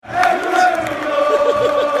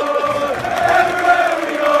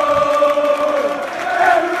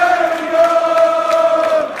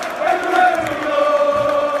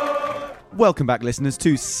Welcome back, listeners,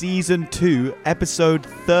 to Season 2, Episode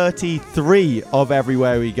 33 of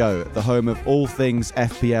Everywhere We Go, the home of all things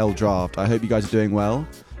FPL Draft. I hope you guys are doing well.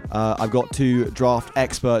 I've got two draft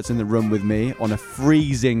experts in the room with me on a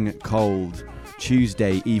freezing cold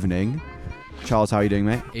Tuesday evening. Charles, how are you doing,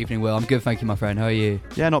 mate? Evening, Will. I'm good, thank you, my friend. How are you?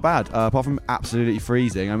 Yeah, not bad. Apart from absolutely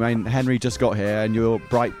freezing. I mean, Henry just got here and you're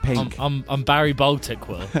bright pink. I'm Barry Baltic,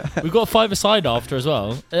 Will. We've got a five-a-side after as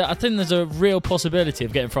well. I think there's a real possibility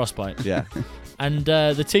of getting frostbite. Yeah. And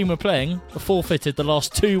the team we're playing forfeited the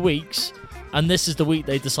last 2 weeks, and this is the week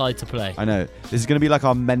they decide to play. I know. This is going to be like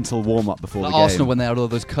our mental warm-up before the game. Arsenal when they had all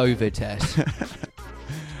those COVID tests.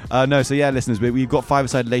 So yeah, listeners, we've got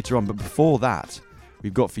five-a-side later on, but before that,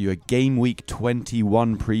 we've got for you a Gameweek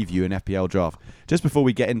 21 preview in FPL Draft. Just before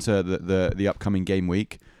we get into the upcoming game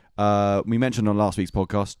week, we mentioned on last week's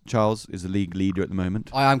podcast, Charles is the league leader at the moment.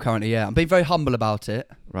 I am currently, yeah. I'm being very humble about it.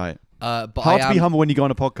 Right. But Hard to be humble when you go on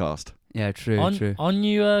a podcast. Yeah, true. Aren't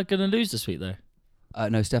you going to lose this week, though?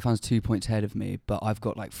 No, Stefan's 2 points ahead of me, but I've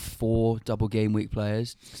got like 4 double game week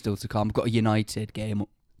players still to come. I've got a United game.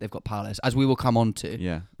 They've got Palace, as we will come on to.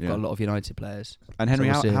 Yeah. Got a lot of United players. And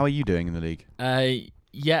Henry, so how are you doing in the league?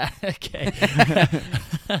 Yeah, okay.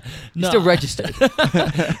 You're still registered.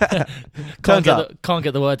 Can't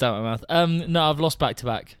get the words out of my mouth. No, I've lost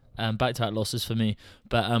back-to-back. Back-to-back losses for me.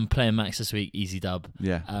 But playing Max this week, easy dub.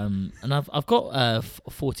 Yeah. And I've got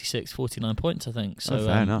 46, 49 points, I think. So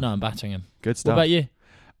fair enough. No, I'm battering him. Good stuff. What about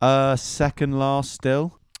you? Second last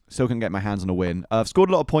still. Still can get my hands on a win. I've scored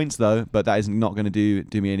a lot of points though, but that is not going to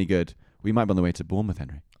do me any good. We might be on the way to Bournemouth,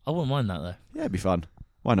 Henry. I wouldn't mind that though. Yeah, it'd be fun.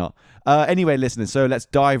 Why not? Anyway, listeners, so let's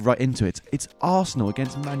dive right into it. It's Arsenal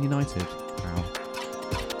against Man United. Wow.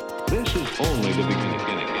 This is only the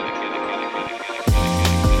beginning.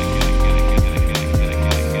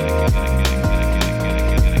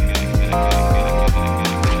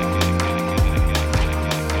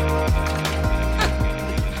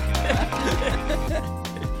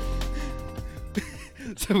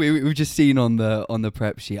 So we've just seen on the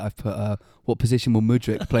prep sheet, I've put what position will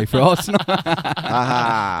Mudryk play for Arsenal?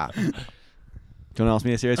 Aha. Do you want to ask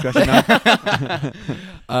me a serious question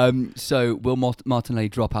now? So will Martinelli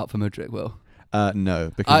drop out for Mudryk, Will?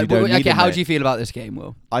 No, because you don't need him, how mate. do you feel about this game,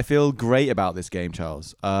 Will? I feel great about this game,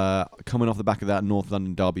 Charles. Coming off the back of that North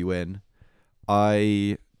London derby win,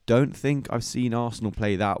 I don't think I've seen Arsenal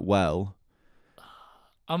play that well.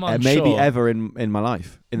 I'm unsure. Maybe ever in my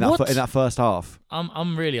life in that first half.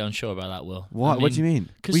 I'm really unsure about that, Will. What? What do you mean?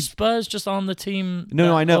 Because Spurs just aren't the team.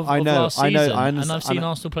 I know. Last season, And I've seen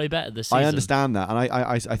Arsenal play better this season. I understand that, and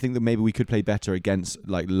I think that maybe we could play better against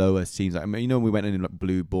like lower teams. Like, I mean, we went in and like,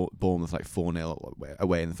 blew Bournemouth like 4-0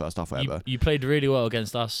 away in the first half. Whatever. You played really well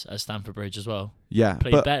against us at Stamford Bridge as well. Yeah,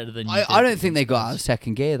 played better than you. I don't think they got out of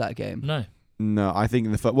second gear that game. No, I think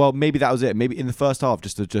in the maybe that was it. Maybe in the first half,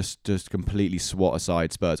 just to completely swat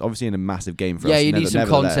aside Spurs. Obviously, in a massive game for us. Yeah, you need some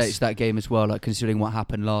context to that game as well, like considering what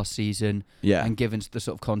happened last season. Yeah, and given the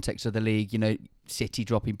sort of context of the league, City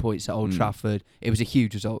dropping points at Old Trafford, it was a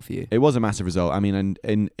huge result for you. It was a massive result. I mean,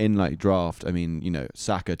 and in like draft, I mean,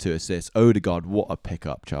 Saka 2 assists, Odegaard, what a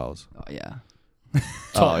pickup, Charles. Oh yeah.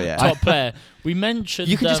 Top player. We mentioned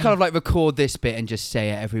you can just kind of like record this bit and just say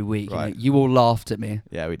it every week. Right. You all laughed at me.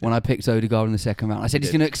 Yeah, we did. When I picked Odegaard in the second round. I said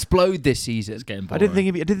he's going to explode this season. It's getting I boring.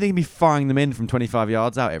 didn't think he'd be firing them in from 25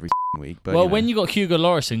 yards out every week. But when you got Hugo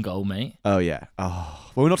Lloris in goal, mate. Oh yeah.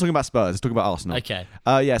 Oh well, we're not talking about Spurs. Let's talk about Arsenal. Okay.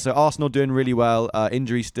 So Arsenal doing really well.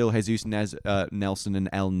 Injuries still: Jesus, Nelson, and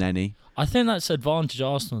El Neni. I think that's advantage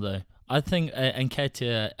Arsenal though. I think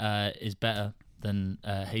Nketiah is better than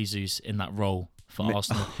Jesus in that role for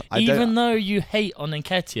Arsenal. Even though you hate on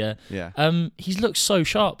Nketiah, he's looked so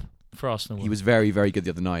sharp for Arsenal. He was very, very good the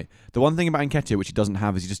other night. The one thing about Nketiah which he doesn't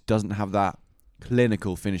have is he just doesn't have that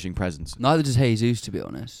clinical finishing presence. Neither does Jesus, to be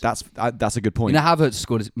honest. That's a good point. Havertz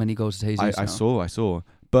scored as many goals as Jesus. I saw.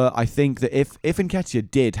 But I think that if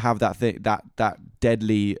Nketiah did have that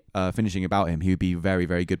deadly finishing about him, he would be very,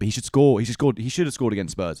 very good. But he should score. He should have scored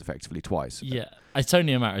against Spurs effectively twice. Yeah, it's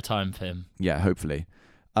only a matter of time for him. Yeah, hopefully.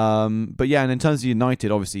 But yeah, and in terms of United,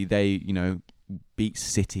 obviously they beat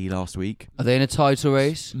City last week. Are they in a title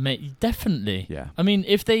race? Mate, definitely. Yeah. I mean,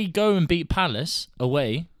 if they go and beat Palace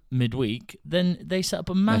away midweek, then they set up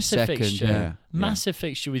a massive fixture. Massive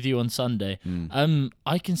fixture with you on Sunday.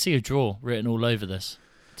 I can see a draw written all over this,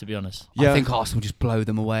 to be honest. Yeah. I think Arsenal just blow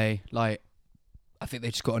them away. Like, I think they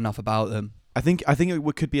just got enough about them. I think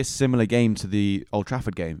it could be a similar game to the Old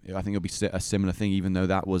Trafford game. I think it'll be a similar thing, even though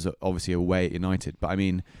that was obviously away at United. But I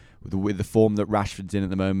mean, with the form that Rashford's in at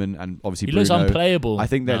the moment, and obviously he Bruno, looks unplayable. I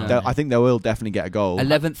think they will definitely get a goal.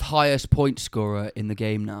 11th highest point scorer in the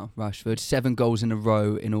game now, Rashford. 7 goals in a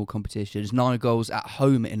row in all competitions. 9 goals at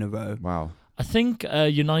home in a row. Wow. I think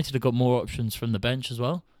United have got more options from the bench as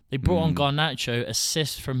well. They brought on Garnacho,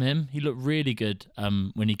 assist from him. He looked really good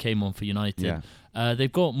when he came on for United. Yeah.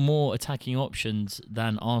 They've got more attacking options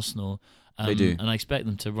than Arsenal. They do. And I expect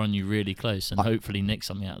them to run you really close and hopefully nick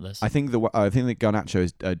something out of this. I think that Garnacho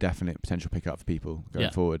is a definite potential pickup for people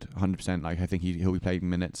going forward. 100%. Like I think he'll be playing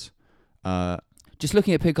minutes. Just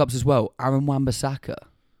looking at pickups as well, Aaron Wan-Bissaka.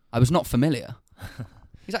 I was not familiar.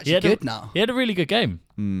 He's actually good now. He had a really good game.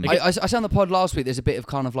 I said on the pod last week, there's a bit of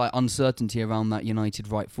kind of like uncertainty around that United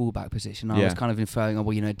right fullback position. I was kind of inferring,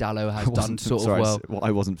 Dalot has done sort of well.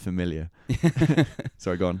 I wasn't familiar.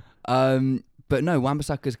 Sorry, go on. But no,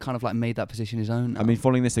 Wan-Bissaka's kind of like made that position his own now. I mean,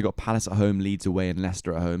 following this, they got Palace at home, Leeds away, and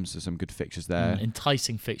Leicester at home, so some good fixtures there.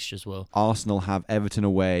 Enticing fixtures as well. Arsenal have Everton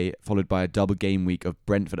away, followed by a double game week of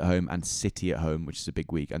Brentford at home and City at home, which is a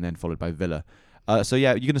big week, and then followed by Villa. So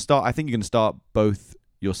yeah, you're going to start. I think you're going to start both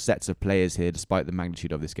your sets of players here, despite the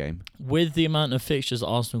magnitude of this game. With the amount of fixtures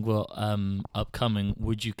Arsenal got upcoming,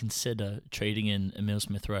 would you consider trading in Emile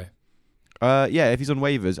Smith-Rowe? Yeah, if he's on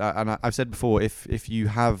waivers, and I've said before, if you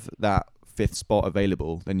have that 5th spot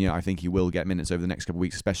available, then I think he will get minutes over the next couple of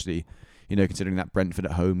weeks, especially considering that Brentford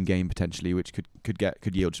at home game potentially, which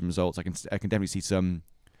could yield some results. I can definitely see some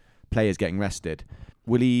players getting rested.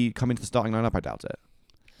 Will he come into the starting lineup? I doubt it.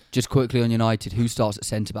 Just quickly on United, who starts at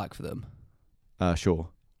centre back for them? Sure.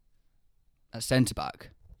 At centre back,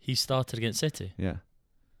 he started against City. Yeah.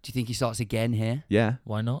 Do you think he starts again here? Yeah.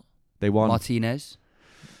 Why not? They won. Martinez.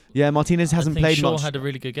 Yeah, Martinez hasn't played Shaw much. Had a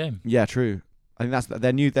really good game. Yeah, true. I think that's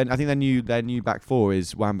their new. I think their new back four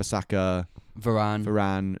is Wan-Bissaka,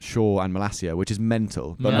 Varane, Shaw, and Malacia, which is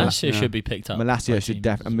mental. But Malacia should be picked up.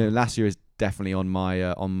 Malacia is definitely on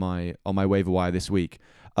my waiver wire this week.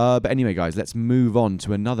 But anyway, guys, let's move on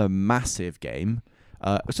to another massive game.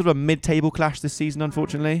 Sort of a mid-table clash this season,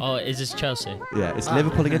 unfortunately. Oh, is this Chelsea? Yeah, it's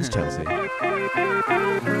Liverpool against Chelsea.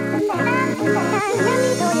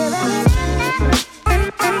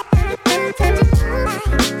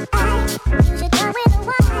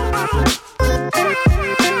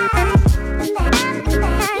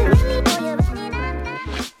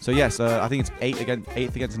 So yes, I think it's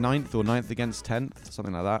 8th against 9th or 9th against 10th,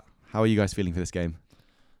 something like that. How are you guys feeling for this game?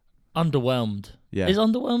 Underwhelmed. Yeah. Is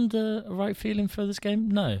underwhelmed a right feeling for this game?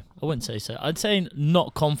 No, I wouldn't say so. I'd say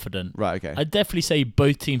not confident. Right, okay. I'd definitely say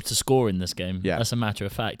both teams to score in this game. Yeah. That's a matter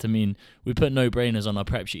of fact. I mean, we put no-brainers on our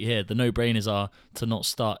prep sheet here. The no-brainers are to not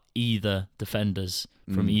start either defenders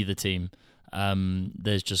from either team.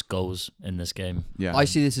 There's just goals in this game. Yeah. I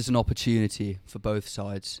see this as an opportunity for both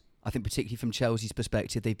sides. I think particularly from Chelsea's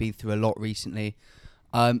perspective, they've been through a lot recently.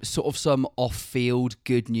 Sort of some off-field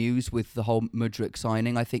good news with the whole Mudryk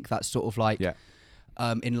signing. I think that sort of like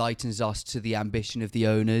enlightens us to the ambition of the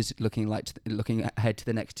owners, looking ahead to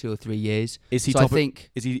the next 2 or 3 years. Is he top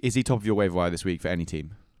of your waiver wire this week for any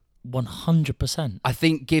team? 100%. I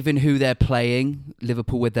think given who they're playing,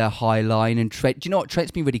 Liverpool with their high line and Trent. Do you know what?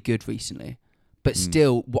 Trent's been really good recently. But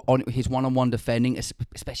still, on his one-on-one defending,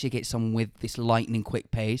 especially against someone with this lightning quick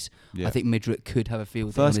pace, I think Mudryk could have a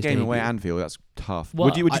field. First game away at Anfield, that's tough. Well,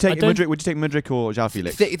 would you take Mudryk? Would you take Mudryk or João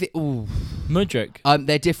Felix? Mudryk.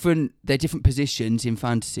 They're different positions in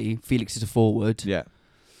fantasy. Felix is a forward. Yeah,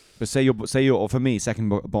 but say you're for me second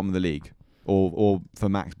bottom of the league, or for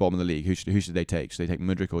Max bottom of the league. Who should they take? Should they take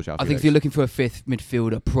Mudryk or João Felix? I think if you're looking for a 5th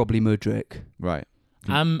midfielder, probably Mudryk. Right.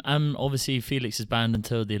 Obviously Felix is banned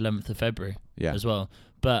until the 11th of February as well.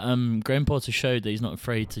 But Graham Potter showed that he's not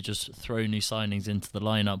afraid to just throw new signings into the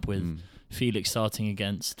lineup with Felix starting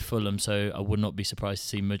against Fulham. So I would not be surprised to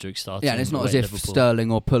see Mudryk starting. Yeah, and it's not as if Liverpool.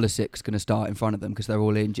 Sterling or Pulisic's going to start in front of them because they're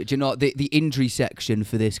all injured. Do you know the injury section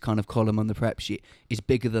for this kind of column on the prep sheet is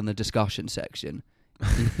bigger than the discussion section.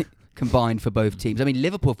 Combined for both teams. I mean,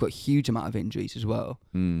 Liverpool have got a huge amount of injuries as well.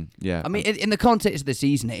 Yeah. I mean, in the context of the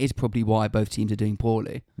season, it is probably why both teams are doing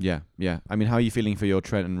poorly. Yeah. I mean, how are you feeling for your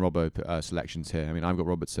Trent and Robbo selections here? I mean, I've got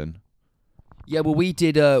Robertson. Yeah, well, we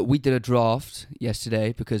did a draft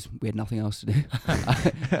yesterday because we had nothing else to do.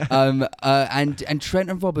 And Trent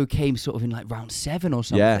and Robbo came sort of in like round 7 or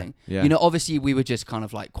something. Yeah. You know, obviously we were just kind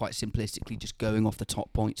of like quite simplistically just going off the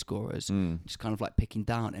top point scorers, just kind of like picking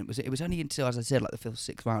down. And it was only until, as I said, like the 5th,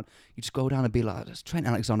 6th round, you just go down and be like, that's Trent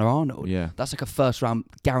Alexander-Arnold. Yeah. That's like a first round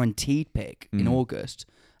guaranteed pick in August.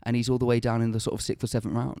 and he's all the way down in the sort of 6th or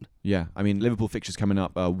 7th round. Yeah, I mean, Liverpool fixtures coming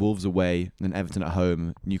up, Wolves away, then Everton at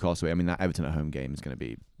home, Newcastle away. I mean, that Everton at home game is going to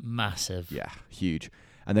be... massive. Yeah, huge.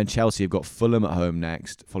 And then Chelsea have got Fulham at home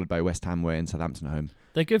next, followed by West Ham away and Southampton at home.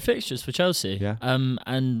 They're good fixtures for Chelsea. Yeah.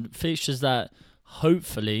 And fixtures that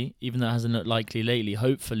hopefully, even though it hasn't looked likely lately,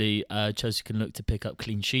 hopefully Chelsea can look to pick up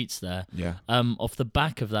clean sheets there. Yeah. Off the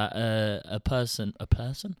back of that, a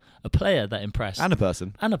player that impressed. And a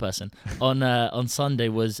person. on Sunday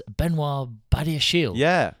was Benoit Badiashile.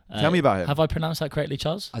 Yeah. Tell me about him. Have I pronounced that correctly,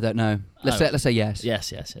 Charles? I don't know. Let's say yes.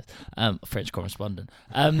 Yes. French correspondent.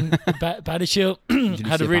 Badiashile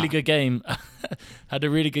had a really good game. Had a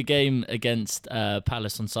really good game against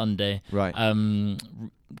Palace on Sunday. Right.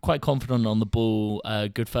 Quite confident on the ball.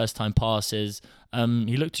 Good first time passes.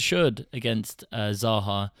 He looked assured against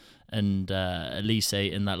Zaha and Elise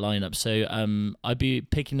in that lineup. So I'd be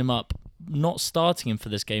picking him up, not starting him for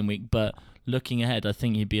this game week, but looking ahead, I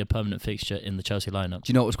think he'd be a permanent fixture in the Chelsea lineup.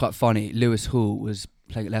 Do you know what was quite funny? Lewis Hall was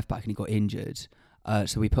playing at left back and he got injured.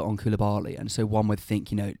 So we put on Koulibaly, and so one would think,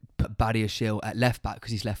 put Badiashile at left back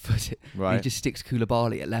because he's left-footed. Right. He just sticks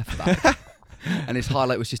Koulibaly at left back. And his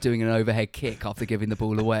highlight was just doing an overhead kick after giving the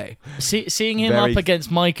ball away. Seeing him up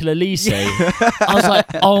against Michael Elise, I was like,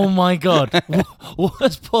 oh my God, what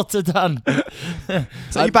has Potter done?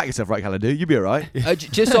 So you back yourself right, Caladu. You'll be all right.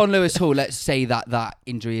 Just on Lewis Hall, let's say that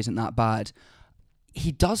injury isn't that bad.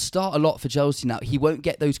 He does start a lot for Chelsea now. He won't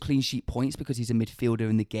get those clean sheet points because he's a midfielder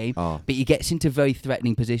in the game, but he gets into very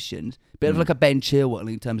threatening positions. Bit of like a Ben Chilwell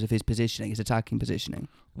in terms of his positioning, his attacking positioning.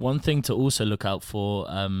 One thing to also look out for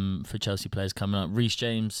Chelsea players coming up, Reece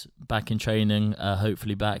James back in training,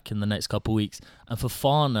 hopefully back in the next couple of weeks, and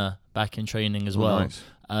Fofana back in training as well.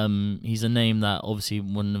 Nice. He's a name that obviously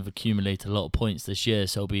wouldn't have accumulated a lot of points this year,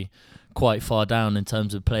 so he'll be quite far down in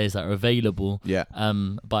terms of players that are available. Yeah.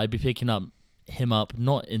 But I'd be picking him up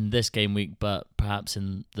not in this game week, but perhaps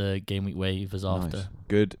in the game week waivers after. Nice.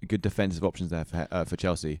 Good defensive options there for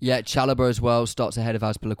Chelsea. Yeah, Chalobah as well starts ahead of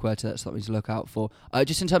Azpilicueta. That's something to look out for.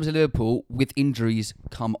 Just in terms of Liverpool, with injuries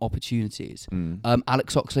come opportunities.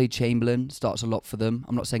 Alex Oxlade-Chamberlain starts a lot for them.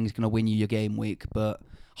 I'm not saying he's going to win you your game week, but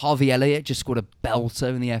Harvey Elliott just scored a belter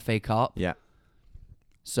in the FA Cup. Yeah.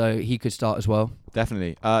 So he could start as well.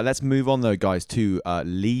 Definitely. Let's move on though, guys, to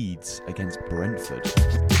Leeds against Brentford.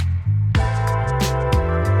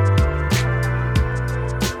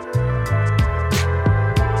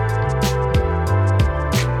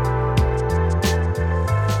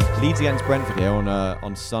 Leeds against Brentford here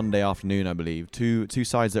on Sunday afternoon, I believe. Two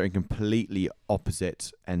sides that are in completely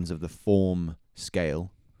opposite ends of the form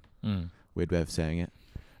scale. Weird way of saying it.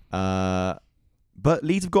 But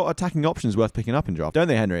Leeds have got attacking options worth picking up in draft, don't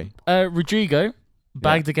they, Henry? Rodrigo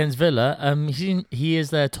bagged against Villa. He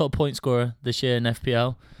is their top point scorer this year in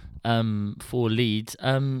FPL for Leeds.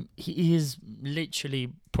 He is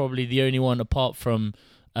literally probably the only one apart from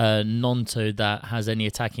Nonto that has any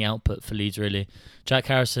attacking output for Leeds, really. Jack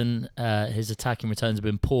Harrison, his attacking returns have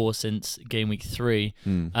been poor since game week 3.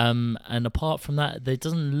 And apart from that, it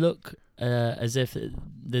doesn't look as if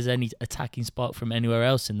there's any attacking spark from anywhere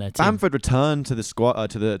else in their team. Bamford returned to the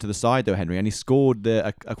squad to the side though, Henry, and he scored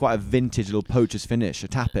quite a vintage little poacher's finish, a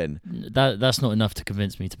tap in. That's not enough to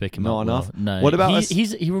convince me to pick him up. Not enough. No. What about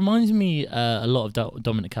he reminds me a lot of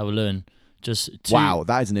Dominic Calvert-Lewin. Wow,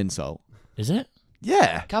 that is an insult. Is it?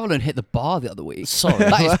 Yeah. Calvert-Lewin hit the bar the other week. Sorry.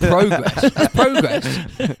 That is progress. That's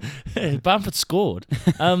progress. Bamford scored.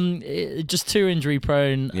 Just too injury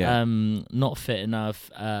prone, Yeah. not fit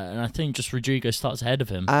enough. And I think just Rodrigo starts ahead of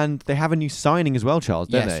him. And they have a new signing as well, Charles,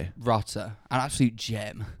 don't they? Rutter. An absolute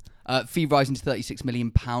gem. Fee rising to £36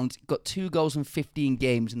 million. Got 2 goals in 15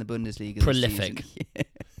 games in the Bundesliga. Prolific.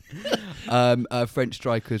 French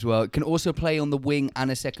striker as well. Can also play on the wing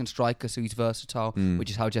and a second striker, so he's versatile, which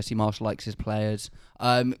is how Jesse Marshall likes his players.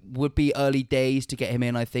 Would be early days to get him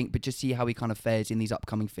in, I think, but just see how he kind of fares in these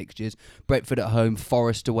upcoming fixtures. Brentford at home,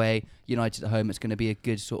 Forest away, United at home. It's going to be a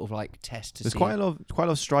good sort of like test to see. There's quite a lot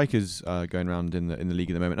of strikers going around in the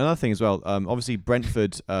league at the moment. Another thing as well, obviously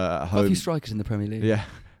Brentford at home. Quite a few strikers in the Premier League. Yeah.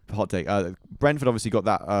 Hot take. Brentford obviously got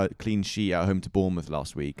that clean sheet at home to Bournemouth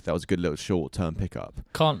last week. That was a good little short-term pickup.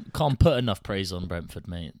 Can't put enough praise on Brentford,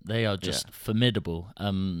 mate. They are just formidable.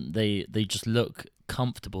 They just look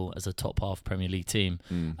comfortable as a top half Premier League team.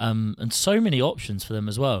 And so many options for them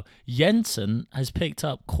as well. Jensen has picked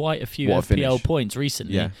up quite a few FPL points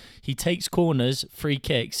recently. Yeah. He takes corners, free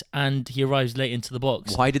kicks, and he arrives late into the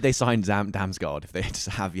box. Why did they sign Damsgaard if they just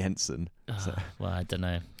have Jensen? Well, I don't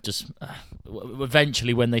know. Just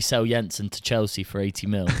eventually, when they sell Jensen to Chelsea for 80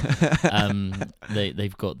 mil,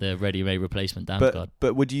 they've got their ready-made replacement Damsgaard.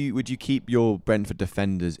 But would you keep your Brentford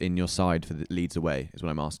defenders in your side for the Leeds away? Is what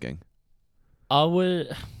I'm asking. I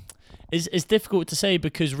would. It's difficult to say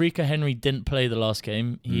because Rico Henry didn't play the last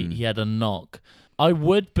game. He had a knock. I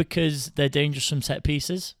would, because they're dangerous from set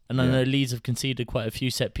pieces, and I know Leeds have conceded quite a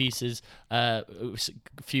few set pieces, a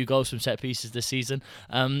few goals from set pieces this season.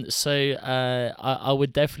 So I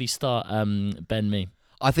would definitely start Ben Mee.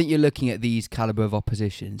 I think you're looking at these calibre of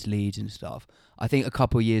oppositions, Leeds and stuff. I think a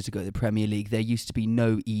couple of years ago, the Premier League, there used to be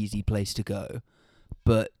no easy place to go,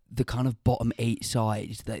 but the kind of bottom 8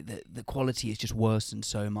 sides, the quality is just worsened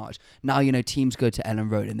so much. Now, teams go to Ellen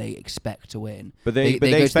Road and they expect to win. But they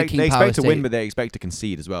expect to win, but they expect to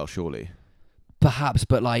concede as well, surely. Perhaps,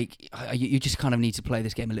 but you just kind of need to play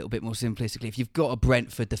this game a little bit more simplistically. If you've got a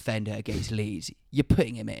Brentford defender against Leeds, you're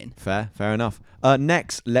putting him in. Fair enough.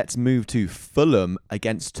 Next, let's move to Fulham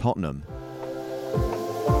against Tottenham.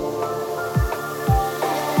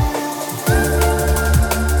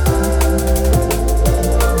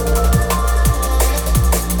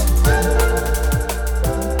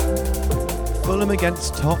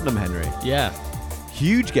 Against Tottenham, Henry. Yeah.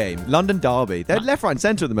 Huge game. London derby. They're left, right and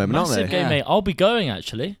centre at the moment, aren't they? Massive game, mate. I'll be going,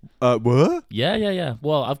 actually. What? Yeah.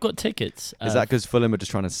 Well, I've got tickets. Is that because Fulham are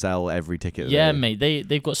just trying to sell every ticket? Yeah, mate.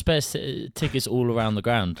 They've got spare tickets all around the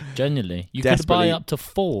ground, genuinely. You could buy up to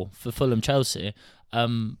 4 for Fulham-Chelsea.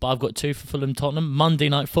 But I've got 2 for Fulham-Tottenham. Monday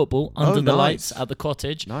night football, under the lights at the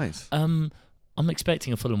Cottage. Nice. I'm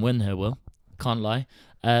expecting a Fulham win here, Will. Can't lie.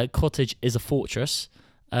 Cottage is a fortress.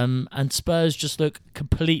 And Spurs just look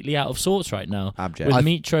completely out of sorts right now. Abject. With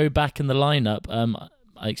Mitro back in the lineup,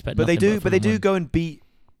 I expect. But they do go and beat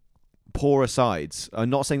poorer sides. I'm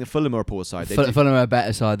not saying that Fulham are a poor side. Fulham are a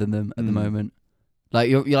better side than them at the moment.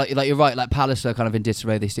 You're right. Like Palace are kind of in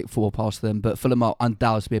disarray. They stick 4 past them, but Fulham are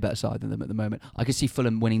undoubtedly a better side than them at the moment. I can see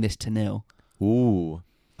Fulham winning this 2-0. Ooh.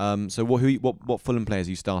 So what Fulham players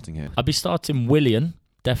are you starting here? I'll be starting Willian,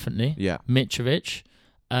 definitely. Yeah. Mitrovic.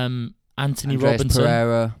 Anthony Andreas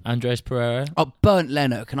Robinson, Andreas Pereira. Oh, Bernd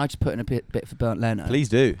Leno. Can I just put in a bit for Bernd Leno? Please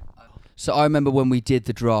do. So I remember when we did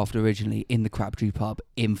the draft originally in the Crabtree pub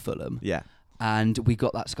in Fulham. Yeah. And we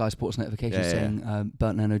got that Sky Sports notification saying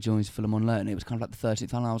Bernd Leno joins Fulham on loan. It was kind of like the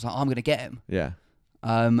 13th round. I was like, I'm going to get him. Yeah.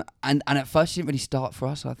 And at first he didn't really start for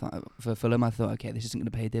us. I thought for Fulham, I thought, okay, this isn't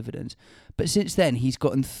going to pay dividends. But since then, he's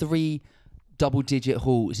gotten 3 double-digit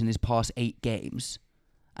hauls in his past 8 games.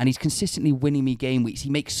 And he's consistently winning me game weeks. He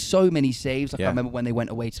makes so many saves. I remember when they went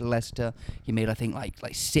away to Leicester, he made, I think, like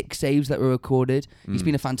 6 saves that were recorded. He's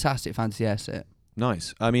been a fantastic fantasy asset.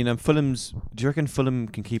 Nice. I mean, do you reckon Fulham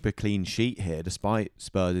can keep a clean sheet here despite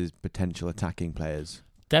Spurs' potential attacking players?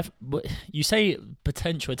 You say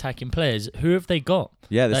potential attacking players. Who have they got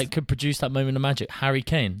that could produce that moment of magic? Harry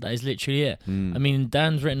Kane. That is literally it. I mean,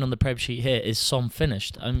 Dan's written on the prep sheet here, is Son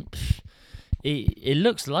finished? It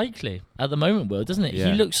looks likely at the moment, Will, doesn't it?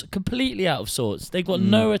 Yeah. He looks completely out of sorts. They've got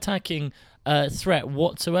no attacking threat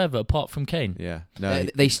whatsoever apart from Kane. Yeah, no,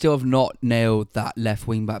 they still have not nailed that left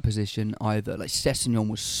wing back position either. Like Sessegnon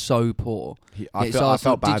was so poor. I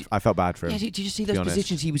felt bad for him. Yeah, did you see those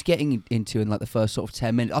positions he was getting into in like the first sort of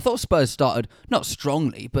 10 minutes? I thought Spurs started not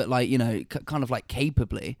strongly, but kind of like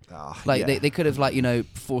capably. They could have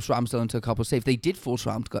forced Ramsdale into a couple of saves. They did force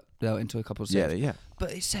Ramsdale into a couple of saves. Yeah. But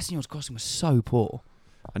Sessegnon's crossing was so poor.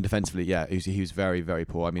 And defensively, he was very, very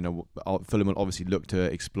poor. I mean, Fulham will obviously look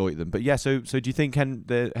to exploit them. But yeah, so do you think,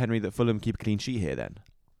 Henry, that Fulham keep a clean sheet here then?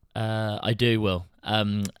 I do, Will.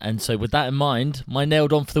 And so with that in mind, my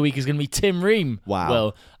nailed on for the week is going to be Tim Ream.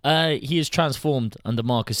 Wow. Well, he is transformed under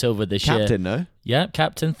Marcus Silva this year. Captain, no? Yeah,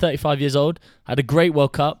 captain, 35 years old. Had a great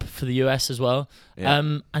World Cup for the US as well.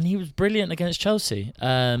 Yeah. And he was brilliant against Chelsea.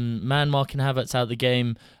 Man marking Havertz out of the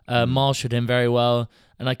game. Marshalled him very well.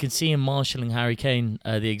 And I can see him marshalling Harry Kane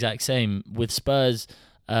the exact same. With Spurs,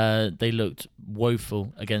 they looked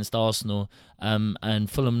woeful against Arsenal. And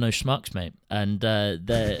Fulham no schmucks, mate. And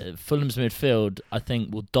Fulham's midfield, I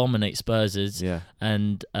think, will dominate Spurs'. Yeah.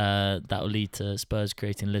 And that will lead to Spurs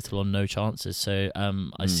creating little or no chances. So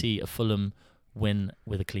I see a Fulham win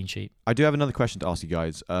with a clean sheet. I do have another question to ask you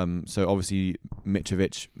guys. So obviously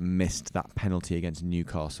Mitrovic missed that penalty against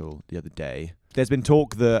Newcastle the other day. There's been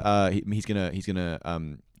talk that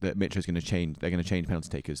that Mitro's going to change. They're going to change penalty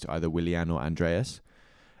takers to either Willian or Andreas.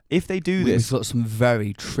 If they do this, we've got some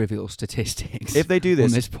very trivial statistics. If they do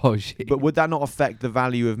this, on this pod sheet. But would that not affect the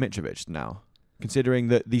value of Mitrovic now? considering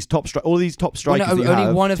that all these top strikers. Well, no,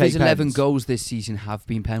 only one of his 11 pens. goals this season have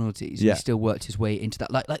been penalties. Yeah. He still worked his way into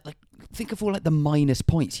that. Like, think of all the minus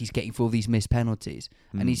points he's getting for all these missed penalties,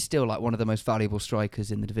 and he's still one of the most valuable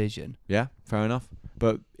strikers in the division. Yeah, fair enough.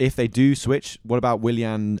 But if they do switch, what about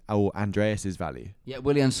Willian or Andreas's value? Yeah,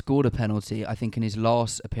 Willian scored a penalty, I think, in his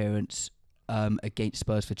last appearance against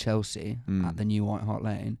Spurs for Chelsea at the new White Hart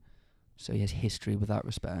Lane. So he has history with that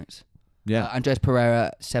respect. Yeah. Andres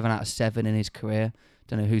Pereira, 7 out of 7 in his career.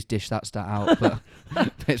 Don't know who's dished that stat out, but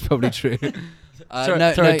it's probably true. Throw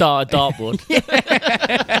a dartboard.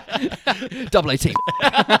 Double 18.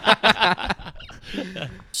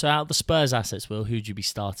 So out of the Spurs assets, Will, who'd you be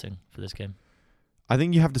starting for this game? I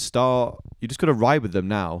think you have to start. You just got to ride with them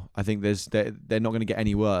now. I think they're not going to get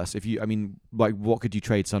any worse. What could you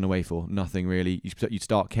trade Son away for? Nothing really. You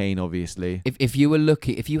start Kane, obviously. If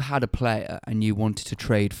you had a player and you wanted to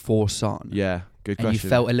trade for Son, yeah, good question. And you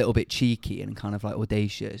felt a little bit cheeky and kind of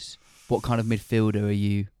audacious, what kind of midfielder are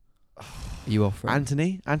you offering?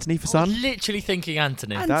 Anthony for Son. I was literally thinking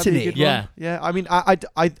Anthony. That'd be a good one. Yeah. I mean, I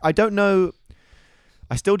don't know.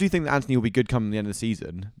 I still do think that Anthony will be good come the end of the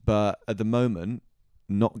season, but at the moment,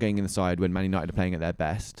 not getting in the side when Man United are playing at their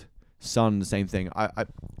best. Son, the same thing.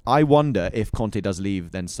 I wonder if Conte does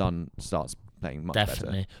leave, then Son starts playing much better.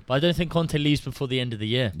 Definitely. But I don't think Conte leaves before the end of the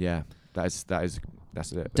year. Yeah, that's it.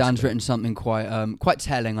 Dan's written something quite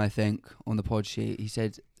telling, I think, on the pod sheet. He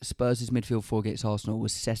said Spurs' midfield four against Arsenal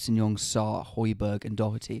was Sessegnon, Sarr, Højbjerg and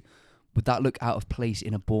Doherty. Would that look out of place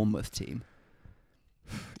in a Bournemouth team?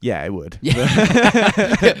 Yeah, it would.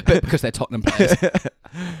 Yeah. But because they're Tottenham players.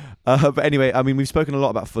 But anyway, I mean, we've spoken a lot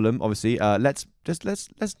about Fulham. Obviously, let's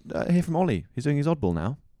hear from Ollie. He's doing his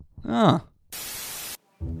oddball now.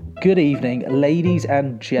 Good evening, ladies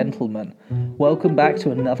and gentlemen. Welcome back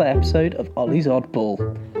to another episode of Ollie's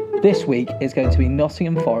Oddball. This week is going to be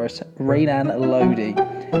Nottingham Forest, Renan Lodi.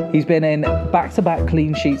 He's been in back-to-back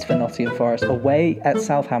clean sheets for Nottingham Forest, away at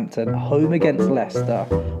Southampton, home against Leicester.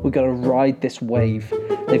 We're going to ride this wave.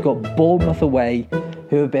 They've got Bournemouth away,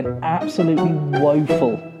 who have been absolutely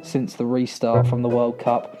woeful since the restart from the World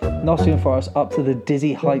Cup. Nottingham Forest up to the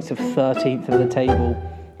dizzy heights of 13th in the table.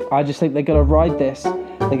 I just think they're going to ride this.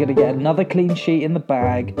 They're going to get another clean sheet in the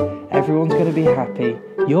bag. Everyone's going to be happy.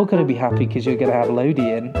 You're going to be happy because you're going to have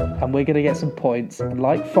Lodi in, and we're going to get some points. And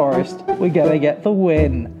like Forest, we're going to get the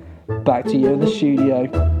win. Back to you in the studio.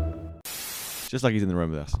 Just like he's in the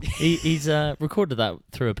room with us. He's recorded that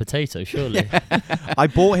through a potato, surely. I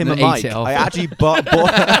bought him a mic. I actually bought... That's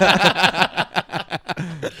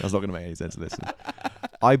not going to make any sense. Listen.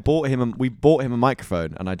 We bought him a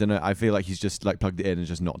microphone, and I don't know. I feel like he's just plugged it in and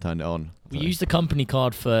just not turned it on. We used the company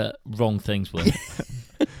card for wrong things, Will.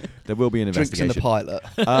 There will be an investigation. Drinks in the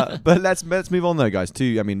pilot. But let's move on though, guys.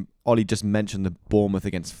 Ollie just mentioned the Bournemouth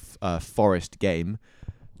against Forest game.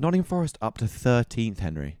 Nottingham Forest up to 13th,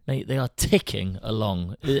 Henry. Mate, they are ticking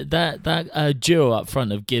along. That duo up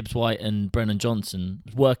front of Gibbs White and Brennan Johnson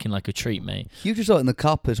is working like a treat, mate. Huge result in the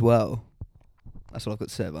cup as well. That's all I've got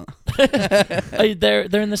to say about it. They're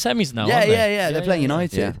in the semis now, aren't they? Yeah. They're playing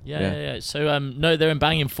United. Yeah. So, no, they're in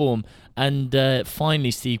banging form. And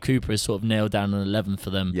finally, Steve Cooper has sort of nailed down an 11 for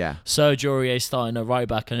them. Yeah. Serge Aurier starting at right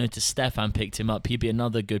back. I noticed Stefan picked him up. He'd be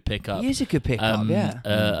another good pickup. He is a good pickup,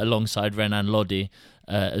 alongside Renan Lodi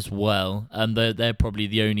as well. And they're probably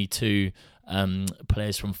the only two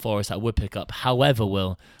players from Forest that would pick up. However,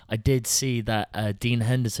 Will, I did see that Dean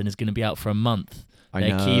Henderson is going to be out for a month.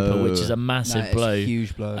 Their keeper, which is a massive blow,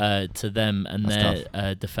 huge blow to them and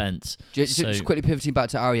their defence. Just quickly pivoting back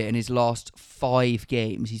to Aurier, in his last 5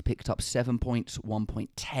 games, he's picked up 7 points,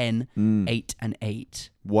 1.10, 8 and 8.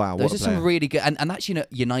 Wow, those are some really good, and that's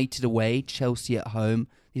United away, Chelsea at home.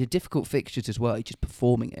 These are difficult fixtures as well. He's just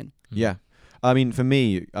performing in. Yeah, I mean for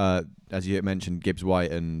me, as you mentioned, Gibbs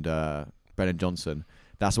White and Brennan Johnson.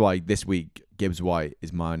 That's why this week Gibbs White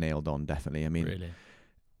is my nailed on definitely. Really?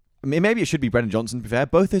 Maybe it should be Brennan Johnson, to be fair.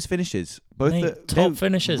 Both those finishes. Top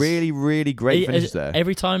finishes. Really, really great finishes there.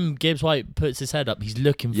 Every time Gibbs White puts his head up, he's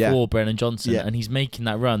looking for Brennan Johnson, and he's making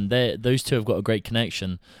that run. Those two have got a great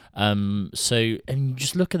connection. And you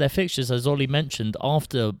just look at their fixtures, as Ollie mentioned,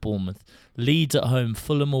 after Bournemouth. Leeds at home,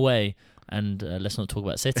 Fulham away, and let's not talk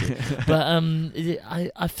about City. But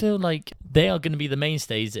I feel like they are going to be the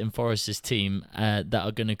mainstays in Forest's team that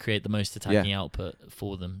are going to create the most attacking output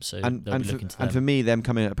for them. So they'll be looking to them. And for me, them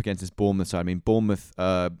coming up against this Bournemouth side, I mean, Bournemouth,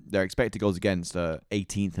 their expected goals against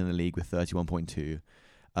 18th in the league with 31.2.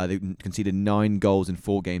 They conceded 9 goals in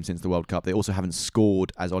 4 games since the World Cup. They also haven't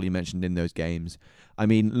scored, as Ollie mentioned, in those games. I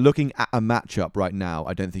mean, looking at a matchup right now,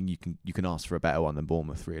 I don't think you can ask for a better one than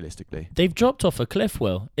Bournemouth, realistically. They've dropped off a cliff,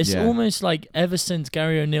 Will. It's almost like ever since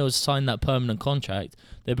Gary O'Neill's signed that permanent contract,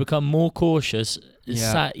 they've become more cautious,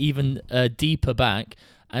 sat even deeper back.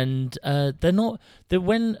 And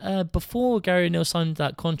before Gary O'Neill signed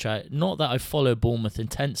that contract, not that I follow Bournemouth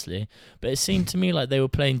intensely, but it seemed to me like they were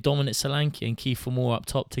playing Dominic Solanke and Kiefer Moore up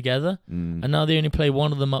top together, and now they only play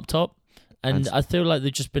one of them up top, and I feel like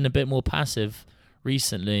they've just been a bit more passive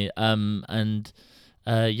recently, the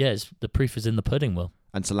proof is in the pudding, Will.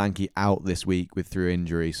 And Solanke out this week through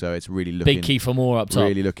injury, so it's really looking... Big Kiefer Moore up top.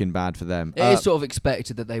 Really looking bad for them. It is sort of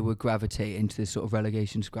expected that they would gravitate into this sort of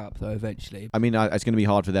relegation scrap, though, eventually. I mean, it's going to be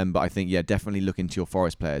hard for them, but I think, definitely look into your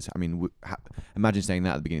Forest players. I mean, imagine saying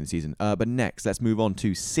that at the beginning of the season. But next, let's move on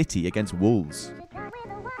to City against Wolves.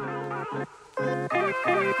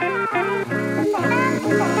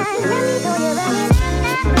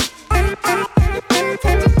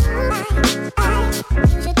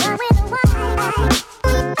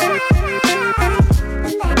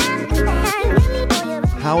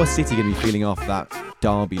 How are City going to be feeling after that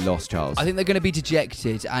Derby loss, Charles? I think they're going to be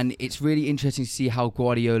dejected, and it's really interesting to see how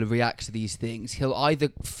Guardiola reacts to these things. He'll either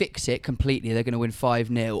fix it completely, they're going to win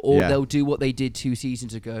 5-0, or they'll do what they did 2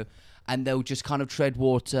 seasons ago, and they'll just kind of tread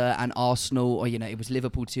water, and Arsenal, or, it was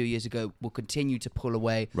Liverpool 2 years ago, will continue to pull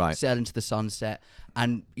away, sail into the sunset,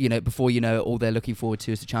 and, before you know it, all they're looking forward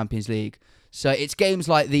to is the Champions League. So it's games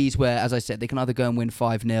like these where, as I said, they can either go and win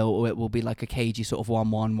 5-0 or it will be like a cagey sort of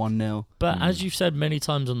 1-1, 1-0. But as you've said many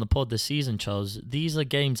times on the pod this season, Charles, these are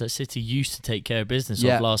games that City used to take care of business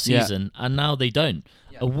of last season, and now they don't.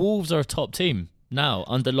 Yeah. Wolves are a top team now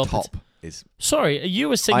under Lopetegui. Top is... Sorry, you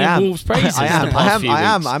were singing Wolves' praises I am. the past few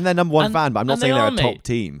weeks. I'm their number one fan, but I'm not saying they're a top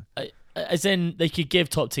team. As in, they could give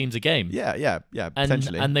top teams a game. Yeah,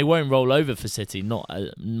 potentially. And they won't roll over for City. Not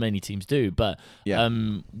many teams do, but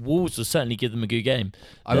Wolves will certainly give them a good game.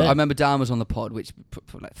 I remember Dan was on the pod, which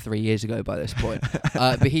like 3 years ago by this point.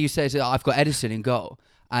 But he says, I've got Edison in goal.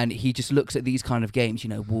 And he just looks at these kind of games,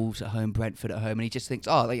 Wolves at home, Brentford at home, and he just thinks,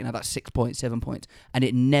 that's 6 points, 7 points. And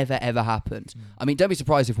it never, ever happened. I mean, don't be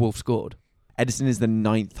surprised if Wolves scored. Edison is the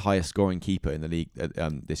 9th highest scoring keeper in the league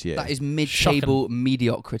this year. That is mid-table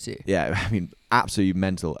mediocrity. Yeah, I mean, absolutely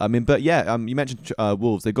mental. I mean, but you mentioned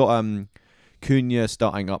Wolves. They've got Cunha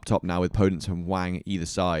starting up top now with Podence and Wang either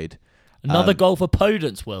side. Another goal for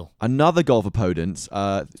Podence, Will. Another goal for Podence.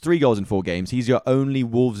 3 goals in 4 games. He's your only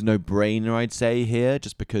Wolves no-brainer, I'd say, here,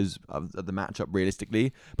 just because of the matchup,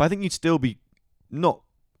 realistically. But I think you'd still be not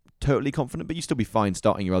totally confident, but you'd still be fine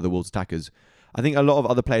starting your other Wolves attackers. I think a lot of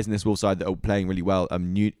other players in this Wolves side that are playing really well.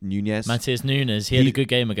 Nunez. Matheus Nunes. He had a good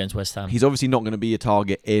game against West Ham. He's obviously not going to be a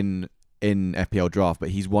target in FPL draft,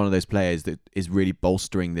 but he's one of those players that is really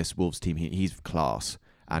bolstering this Wolves team. He's class,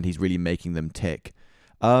 and he's really making them tick.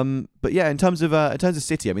 But yeah, in terms of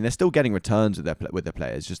City, I mean, they're still getting returns with their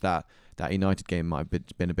players. Just that United game might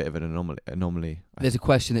have been a bit of an anomaly. There's a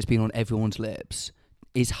question that's been on everyone's lips: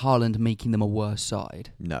 is Haaland making them a worse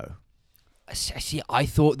side? No. See, I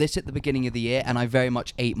thought this at the beginning of the year, and I very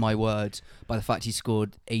much ate my words by the fact he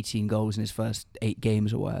scored 18 goals in his first 8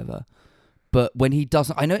 games or whatever. But when he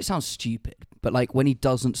doesn't, I know it sounds stupid, but like when he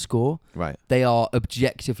doesn't score, they are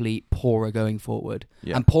objectively poorer going forward.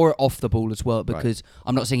 Yeah. And poorer off the ball as well, because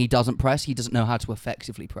I'm not saying he doesn't press, he doesn't know how to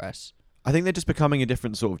effectively press. I think they're just becoming a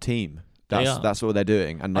different sort of team. That's what they're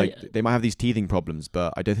doing. And they might have these teething problems,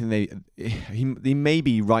 but I don't think they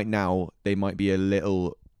maybe right now, they might be a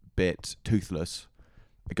little bit toothless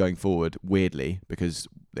going forward, weirdly, because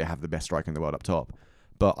they have the best striker in the world up top.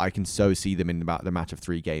 But I can so see them in about the match of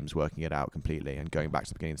 3 games working it out completely and going back to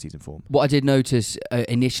the beginning of the season form. What I did notice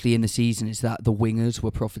initially in the season is that the wingers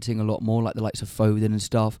were profiting a lot more, like the likes of Foden and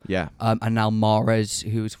stuff. Yeah. And now Mahrez,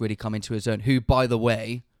 who's really come into his own, who, by the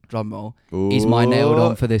way, drumroll, is my nailed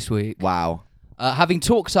on for this week. Wow. Having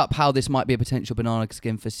talked up how this might be a potential banana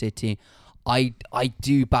skin for City, I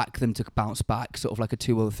do back them to bounce back, sort of like a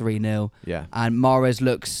 2 or 3-0. Yeah. And Mahrez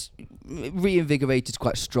looks reinvigorated,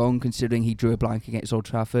 quite strong, considering he drew a blank against Old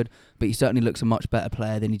Trafford. But he certainly looks a much better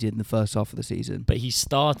player than he did in the first half of the season. But he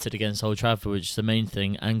started against Old Trafford, which is the main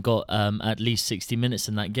thing, and got at least 60 minutes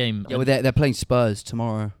in that game. Yeah, well, they're playing Spurs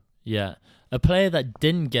tomorrow. Yeah. A player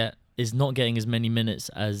that is not getting as many minutes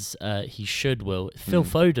as he should, Will. Phil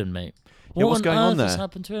Foden, mate. What's going on there? What's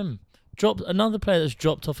happened to him? Another player that's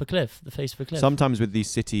dropped off the face of a cliff. Sometimes with these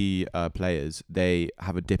City players, they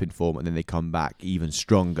have a dip in form and then they come back even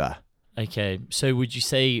stronger. Okay, so would you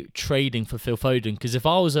say trading for Phil Foden? Because if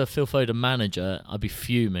I was a Phil Foden manager, I'd be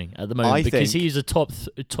fuming at the moment because he's a top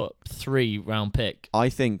 3 round pick. I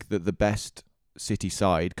think that the best City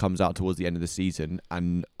side comes out towards the end of the season,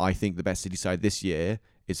 and I think the best City side this year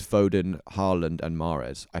is Foden, Haaland, and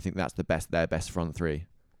Mahrez. I think that's their best front three.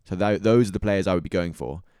 So those are the players I would be going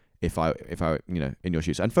for if I in your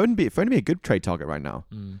shoes. And Foden be a good trade target right now.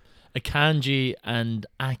 Akanji and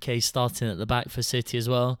Ake starting at the back for City as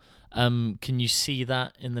well. Can you see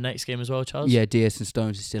that in the next game as well, Charles? Yeah, Diaz and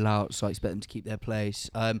Stones are still out, so I expect them to keep their place.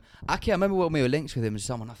 Ake, I remember when we were linked with him as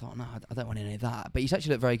someone, I thought, no, I don't want any of that. But he's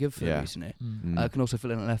actually looked very good for them recently. Can also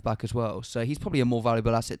fill in at left back as well. So he's probably a more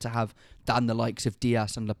valuable asset to have than the likes of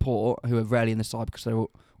Diaz and Laporte, who are rarely in the side because they're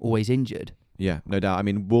always injured. Yeah, no doubt. I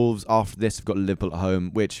mean, Wolves after this have got Liverpool at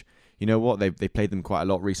home, which, you know what, they played them quite a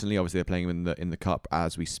lot recently. Obviously, they're playing them in the cup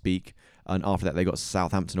as we speak. And after that, they got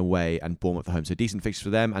Southampton away and Bournemouth at home. So decent fixtures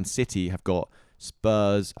for them. And City have got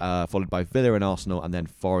Spurs, followed by Villa and Arsenal, and then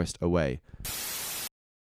Forest away.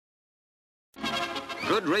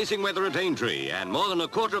 Good racing weather at Aintree, and more than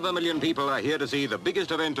 250,000 people are here to see the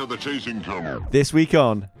biggest event of the chasing camel. This week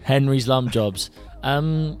on Henry's Lumb Jobs.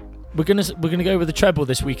 We're gonna go with the treble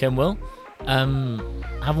this weekend, Will.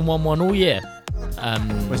 Haven't won one all year.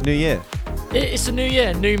 It's New Year. It's a new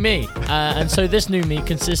year, new me. And so this new me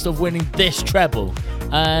consists of winning this treble.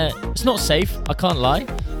 It's not safe, I can't lie,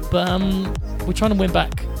 but we're trying to win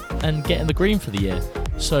back and get in the green for the year.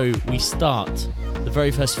 So we start the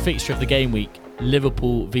very first fixture of the game week,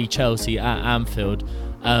 Liverpool v Chelsea at Anfield.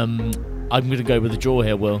 I'm going to go with a draw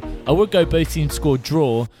here, Will. I would go both teams score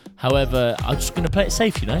draw. However, I'm just going to play it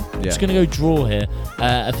safe, I'm just going to go draw here.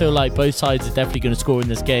 I feel like both sides are definitely going to score in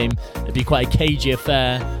this game. It'd be quite a cagey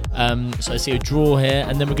affair. So I see a draw here.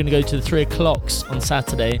 And then we're going to go to the 3 o'clocks on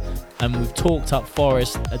Saturday. And we've talked up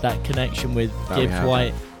Forest at that connection with Gibbs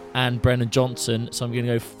White and Brennan Johnson. So I'm going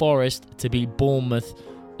to go Forest to beat Bournemouth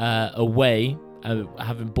away.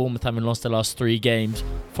 Bournemouth having lost their last 3 games,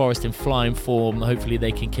 Forest in flying form. Hopefully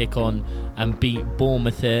they can kick on and beat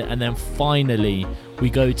Bournemouth here. And then finally we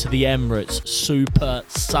go to the Emirates, Super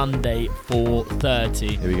Sunday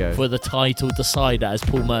 4:30. Here we go. For the title decider, as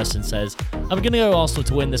Paul Merson says. I'm going to go Arsenal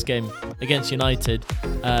to win this game against United.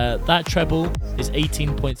 That treble is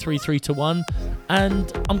 18.33 to 1.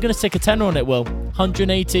 And I'm going to stick a tenner on it, Will.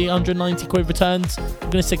 180, 190 quid returns. I'm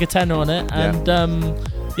going to stick a tenner on it. And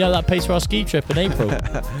that pays for our ski trip in April.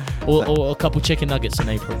 or a couple chicken nuggets in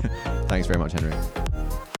April. Thanks very much, Henry.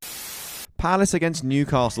 Palace against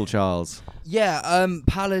Newcastle, Charles. Yeah,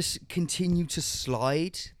 Palace continue to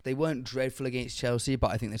slide. They weren't dreadful against Chelsea,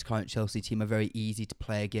 but I think this current Chelsea team are very easy to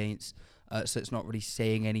play against. So it's not really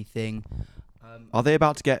saying anything. Are they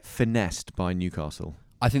about to get finessed by Newcastle?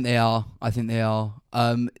 I think they are.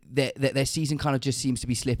 Their season kind of just seems to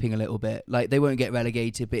be slipping a little bit. Like, they won't get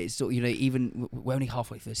relegated, but it's sort of, even we're only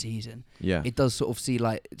halfway through the season. Yeah, it does sort of seem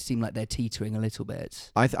like they're teetering a little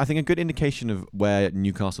bit. I think a good indication of where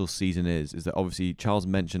Newcastle's season is that obviously Charles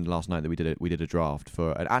mentioned last night that we did a draft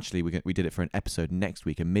for, and actually we did it for an episode next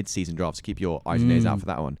week, a mid-season draft. So keep your eyes and ears out for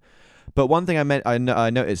that one. But one thing I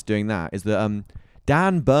noticed doing that is that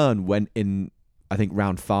Dan Burn went in, I think,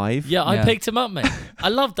 round 5. Yeah, I picked him up, mate. I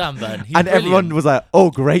love Dan Burn. He's and brilliant. Everyone was like, oh,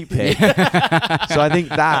 great pick. So I think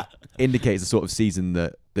that indicates the sort of season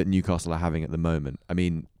that Newcastle are having at the moment. I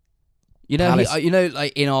mean, Palace,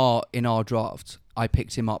 like in our draft, I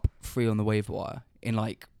picked him up free on the waiver wire in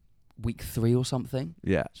like week 3 or something.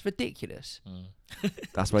 Yeah. It's ridiculous.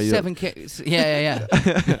 That's why you 7 kicks. Yeah.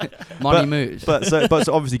 Money moves. But so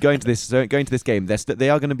obviously going to this game, they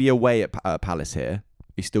are going to be away at Palace here.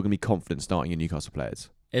 He's still going to be confident starting your Newcastle players.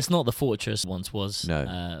 It's not the fortress once was.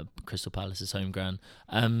 No. Crystal Palace's home ground.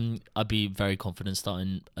 I'd be very confident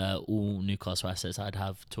starting all Newcastle assets.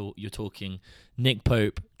 You're talking Nick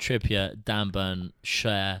Pope, Trippier, Dan Burn,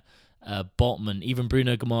 Cher, Botman, even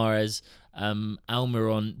Bruno Guimaraes,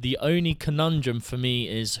 Almiron. The only conundrum for me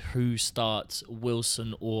is who starts,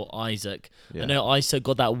 Wilson or Isaac. Yeah. I know Isaac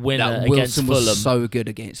got that winner against Fulham. Wilson was so good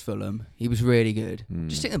against Fulham. He was really good.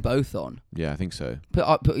 Just stick them both on. Yeah, I think so. Put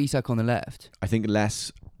Isaac on the left. I think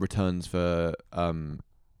less returns for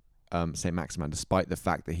St. Maximin, despite the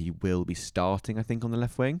fact that he will be starting, I think, on the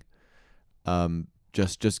left wing.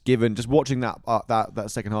 Just watching that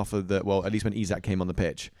second half of at least when Isaac came on the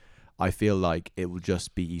pitch, I feel like it will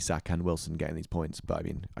just be Isak and Wilson getting these points, but I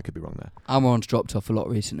mean, I could be wrong there. Almiron's dropped off a lot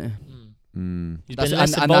recently. He's been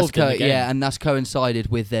less involved in the game. Yeah, and that's coincided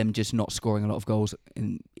with them just not scoring a lot of goals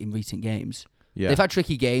in recent games. Yeah. They've had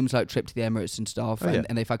tricky games, like trip to the Emirates and stuff,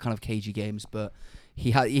 and they've had kind of cagey games, but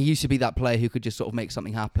he used to be that player who could just sort of make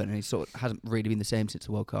something happen, and he sort of hasn't really been the same since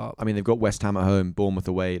the World Cup. I mean, they've got West Ham at home, Bournemouth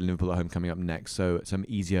away, Liverpool at home coming up next, so some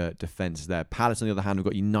easier defences there. Palace, on the other hand, we've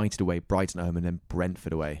got United away, Brighton at home, and then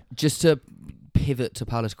Brentford away. Just to pivot to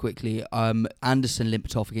Palace quickly, Anderson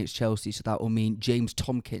limped off against Chelsea, so that will mean James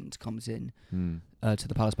Tompkins comes in to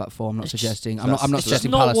the Palace back four. I'm not suggesting. I'm not suggesting. It's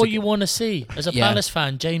not Palace what you want to see as a Palace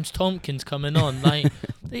fan. James Tompkins coming on, like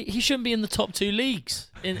he shouldn't be in the top 2 leagues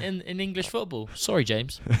in English football. Sorry,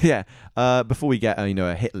 James. Yeah. Before we get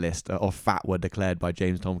a hit list of fat were declared by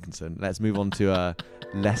James Tompkinson, let's move on to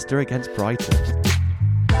Leicester against Brighton.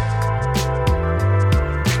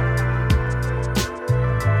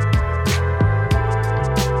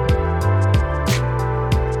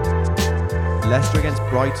 Leicester against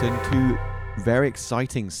Brighton, 2 very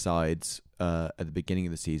exciting sides at the beginning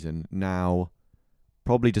of the season. Now,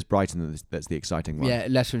 probably just Brighton that's the exciting one. Yeah,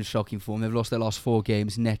 Leicester in shocking form. They've lost their last 4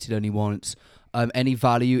 games, netted only once. Any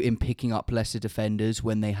value in picking up Leicester defenders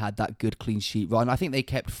when they had that good clean sheet run? I think they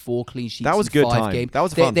kept 4 clean sheets that was in good 5 time. games. That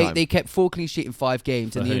was a fun time. They kept 4 clean sheets in 5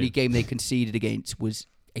 games, and the only game they conceded against was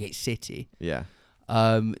against City. Yeah.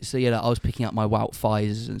 So yeah, I was picking up my Wout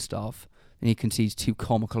Fires and stuff. And he concedes 2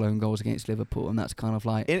 comical own goals against Liverpool, and that's kind of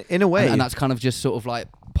like in a way, and that's kind of just sort of like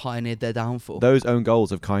pioneered their downfall. Those own goals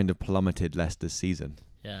have kind of plummeted Leicester's season.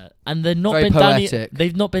 Yeah, and they've not Very been poetic.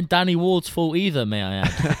 They've not been Danny Ward's fault either, may I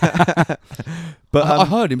add. But I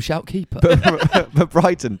heard him shout keeper. But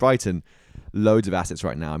Brighton, loads of assets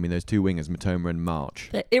right now. I mean, those 2 wingers, Matoma and March.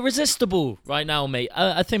 They're irresistible right now, mate.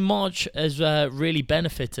 I think March has really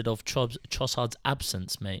benefited of Trossard's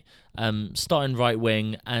absence, mate. Starting right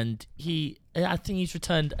wing, and I think he's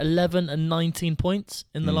returned 11 and 19 points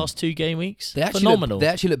in the last 2 game weeks. Phenomenal. They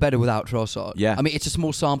actually look better without Trossard. Yeah. I mean, it's a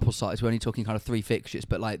small sample size. We're only talking kind of 3 fixtures,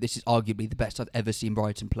 but like this is arguably the best I've ever seen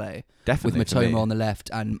Brighton play. Definitely. With Matoma on the left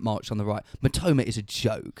and March on the right. Matoma is a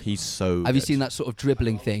joke. He's so Have you good. seen that sort of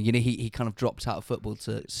dribbling thing? You know, he kind of dropped out of football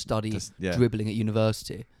to study dribbling at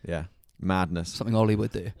university. Yeah. Madness. Something Ollie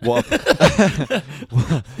would do. What?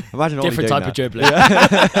 Imagine Ollie different doing type of that. dribbling.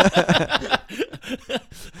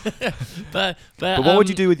 but what would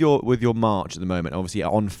you do with your March at the moment? Obviously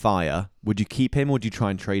on fire. Would you keep him, or would you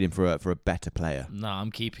try and trade him for a better player? No,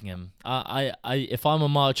 I'm keeping him. I if I'm a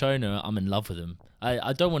March owner, I'm in love with him.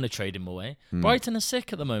 I don't want to trade him away. Brighton are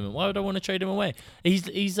sick at the moment. Why would I want to trade him away?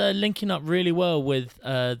 He's linking up really well with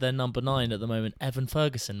their number 9 at the moment, Evan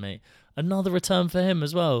Ferguson, mate. Another return for him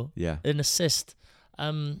as well. Yeah. An assist.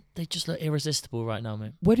 They just look irresistible right now,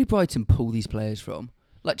 mate. Where do Brighton pull these players from?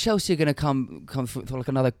 Like Chelsea are going to come for like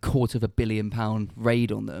another £250 million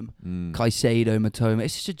raid on them. Caicedo, Matoma.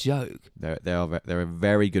 It's just a joke. They're a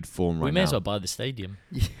very good form right now. We may as well buy the stadium.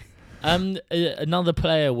 Another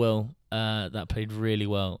player, that played really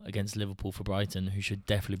well against Liverpool for Brighton, who should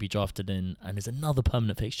definitely be drafted in, and is another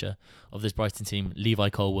permanent fixture of this Brighton team, Levi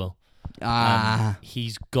Colwill.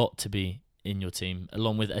 He's got to be in your team,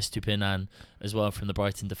 along with Estupiñán as well from the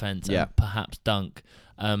Brighton defence, and perhaps Dunk.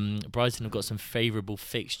 Brighton have got some favourable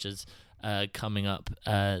fixtures coming up.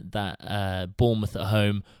 That Bournemouth at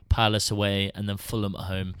home, Palace away, and then Fulham at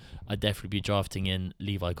home. I'd definitely be drafting in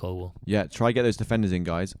Levi Colwill. Yeah, try to get those defenders in,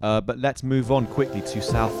 guys. But let's move on quickly to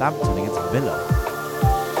Southampton against Villa.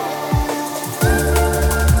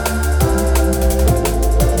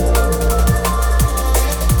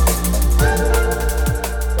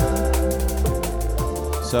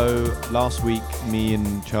 So last week, me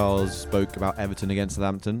and Charles spoke about Everton against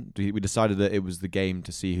Southampton. We decided that it was the game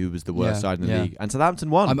to see who was the worst side in the league, and Southampton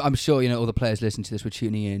won. I'm sure all the players listening to this were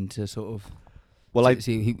tuning in to sort of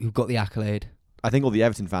see who got the accolade. I think all the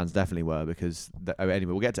Everton fans definitely were, because anyway,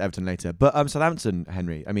 we'll get to Everton later. But Southampton,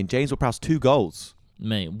 Henry. I mean, James Ward-Prowse, 2 goals.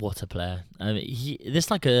 Mate, what a player! I mean, this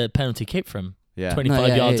like a penalty kick from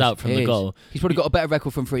 25 yards out from the goal. He's probably got a better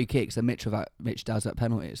record from free kicks than Mitch does at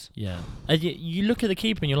penalties. Yeah. And you look at the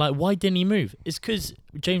keeper and you're like, why didn't he move? It's because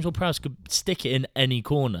James Ward-Prowse could stick it in any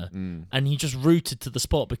corner, and he just rooted to the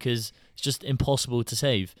spot because it's just impossible to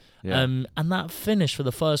save. Yeah. And that finish for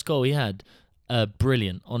the first goal he had,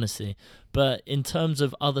 brilliant, honestly. But in terms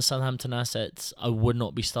of other Southampton assets, I would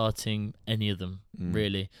not be starting any of them,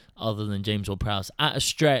 really, other than James Ward-Prowse. At a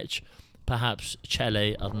stretch, perhaps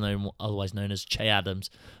Chele, otherwise known as Che Adams.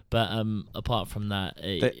 But apart from that,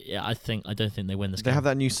 I don't think they win this game. They have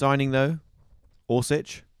that new signing, though,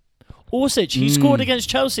 Orsic. He scored against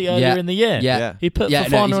Chelsea earlier in the year. Yeah. He put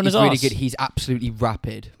Fofana on his arse. Really good. He's absolutely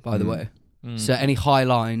rapid, by the way. So any high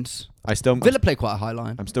lines? Villa play quite a high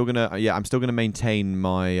line. I'm still gonna maintain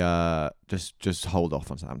my just hold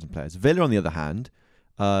off on Southampton players. Villa, on the other hand,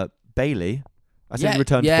 Bailey. I said he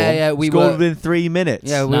returned form. We scored were within 3 minutes.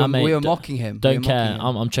 Yeah, we were mocking him. Don't care.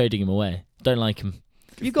 I'm trading him away. Don't like him.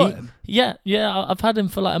 You got him? Yeah. I've had him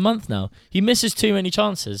for like a month now. He misses too many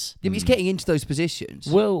chances. Yeah, but he's getting into those positions.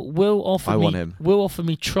 Will offer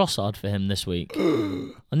me Trossard for him this week.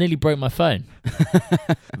 I nearly broke my phone.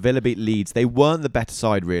 Villa beat Leeds. They weren't the better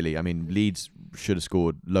side, really. I mean, Leeds should have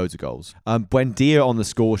scored loads of goals. Buendia on the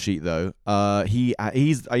score sheet though,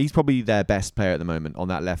 he's probably their best player at the moment on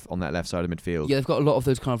that left side of midfield. Yeah, they've got a lot of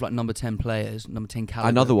those kind of like number 10 players, number 10 caliber.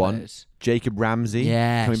 Another one, players. Jacob Ramsey,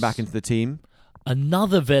 coming back into the team.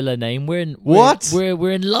 Another Villa name. We're in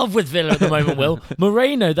love with Villa at the moment. Will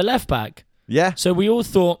Moreno, the left back. Yeah. So we all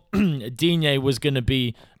thought Digne was going to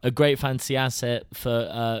be a great fantasy asset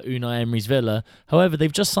for Unai Emery's Villa. However,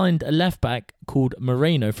 they've just signed a left back called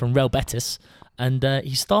Moreno from Real Betis, and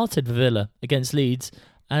he started for Villa against Leeds.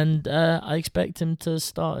 And I expect him to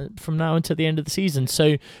start from now until the end of the season.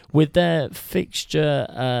 So with their fixtures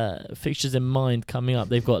in mind coming up,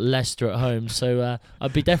 they've got Leicester at home. So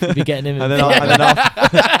I'd definitely be getting him. and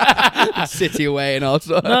then City away and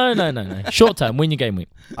Arsenal. No. Short term, win your game week.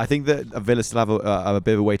 I think that Villa still have a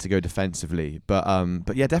bit of a way to go defensively, but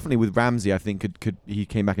yeah, definitely with Ramsey, I think could he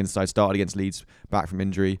came back inside, started against Leeds, back from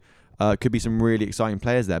injury. Could be some really exciting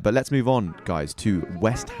players there. But let's move on, guys, to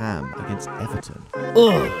West Ham against Everton.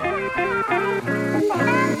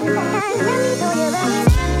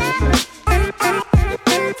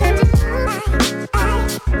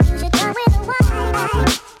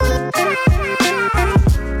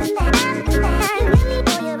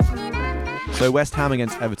 So West Ham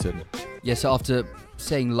against Everton. Yeah, so after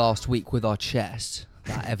saying last week with our chest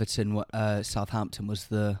that Everton, Southampton was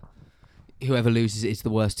whoever loses is the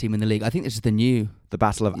worst team in the league. I think this is the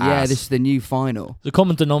battle of ass. Yeah, this is the new final. The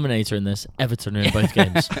common denominator in this, Everton are in both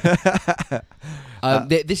games.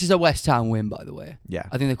 This is a West Ham win, by the way. Yeah,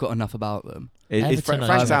 I think they've got enough about them. It's fresh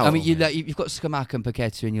out. I mean, you've got Scamacca and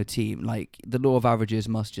Paqueta in your team. Like, the law of averages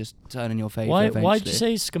must just turn in your favour. Why did you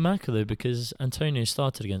say Scamacca though? Because Antonio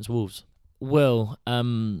started against Wolves. Will,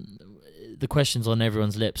 the questions on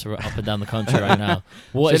everyone's lips are up and down the country right now.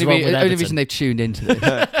 What is wrong with Everton? The only reason they've tuned into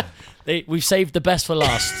this. We've saved the best for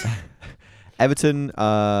last. Everton,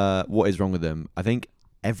 what is wrong with them? I think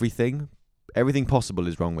everything possible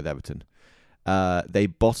is wrong with Everton. They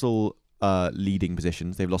bottle leading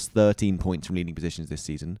positions. They've lost 13 points from leading positions this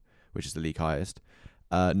season, which is the league highest.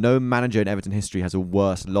 No manager in Everton history has a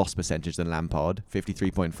worse loss percentage than Lampard,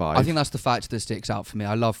 53.5. I think that's the fact that sticks out for me.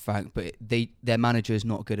 I love Frank, but their manager is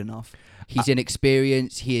not good enough. He's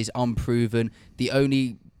inexperienced. He is unproven. The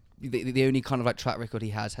only kind of like track record he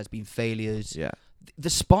has been failures. Yeah. The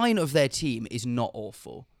spine of their team is not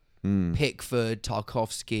awful. Pickford,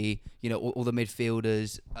 Tarkowski, all the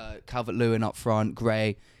midfielders, Calvert-Lewin up front,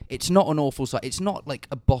 Gray. It's not an awful side. It's not like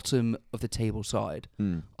a bottom of the table side.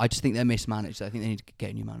 I just think they're mismanaged. I think they need to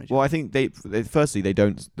get a new manager. Well, I think firstly they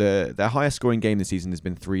don't. Their highest scoring game this season has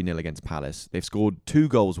been 3-0 against Palace. They've scored 2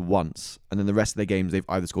 goals once, and then the rest of their games they've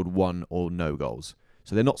either scored 1 or no goals.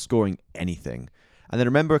 So they're not scoring anything. And then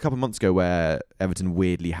remember a couple of months ago where Everton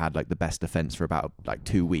weirdly had like the best defence for about like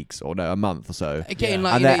 2 weeks or a month or so. Again,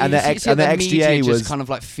 like their XGA was just kind of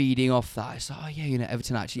like feeding off that. It's like,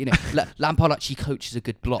 Everton actually, Lampard actually coaches a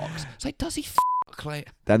good block. It's like, does he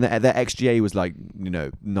Then their XGA was like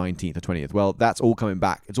 19th or 20th. Well, that's all coming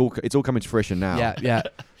back. It's all coming to fruition now. Yeah.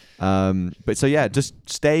 But so yeah, just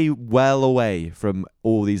stay well away from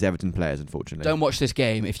all these Everton players. Unfortunately, don't watch this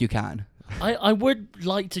game if you can. I would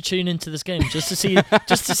like to tune into this game just to see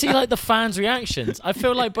like the fans' reactions. I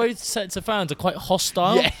feel like both sets of fans are quite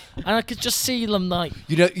hostile, and I could just see them like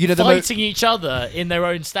fighting each other in their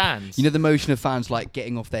own stands. The motion of fans like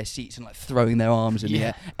getting off their seats and like throwing their arms in the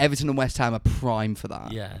air. Everton and West Ham are prime for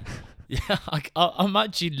that. Yeah. I'm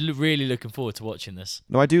actually really looking forward to watching this.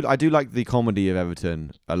 No, I do like the comedy of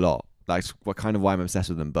Everton a lot. Like, what kind of why I'm obsessed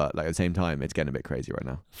with them, but like at the same time, it's getting a bit crazy right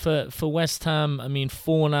now. For West Ham, I mean,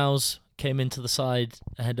 Fornals came into the side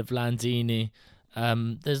ahead of Lanzini.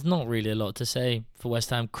 There's not really a lot to say for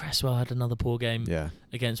West Ham. Cresswell had another poor game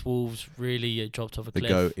against Wolves. Really dropped off a cliff. The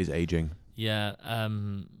goat is aging. Yeah.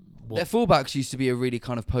 Their fullbacks used to be a really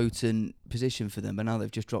kind of potent position for them, but now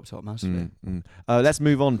they've just dropped off massively. Let's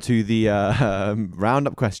move on to the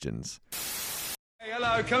roundup questions. Hey,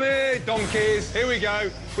 hello, come here, donkeys. Here we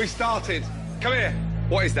go. We started. Come here.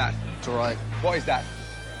 What is that? It's all right. What is that?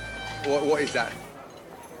 What is that?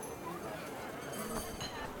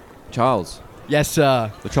 Charles. Yes,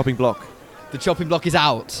 sir. The chopping block. The chopping block is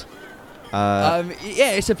out.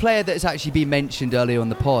 It's a player that's actually been mentioned earlier on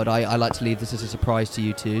the pod. I like to leave this as a surprise to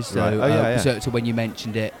you two. So, right. So when you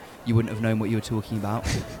mentioned it, you wouldn't have known what you were talking about.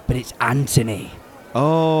 But it's Anthony.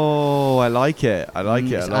 Oh, I like it. I like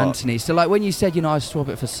it a lot. Anthony. So like when you said, I swap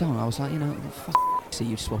it for Son, I was like, See,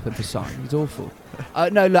 you swap him for Son. He's awful.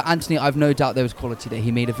 No, look, Anthony, I've no doubt there was quality there. He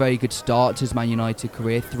made a very good start to his Man United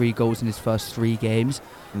career, 3 goals in his first 3 games.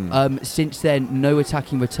 Since then, no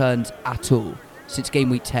attacking returns at all. Since game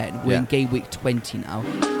week 10. We're in game week 20 now.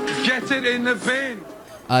 Get it in the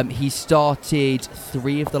bin! He started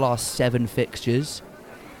 3 of the last 7 fixtures.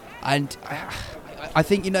 And I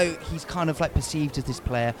think, he's kind of like perceived as this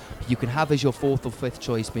player you can have as your 4th or 5th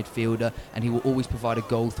choice midfielder, and he will always provide a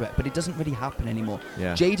goal threat, but it doesn't really happen anymore.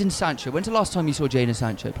 Yeah. Jadon Sancho, when's the last time you saw Jadon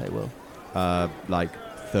Sancho play, Will? Like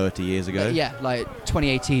 30 years ago. Yeah, like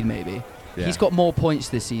 2018 maybe. Yeah. He's got more points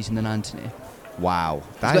this season than Anthony. Wow.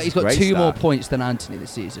 He's got 2 more points than Anthony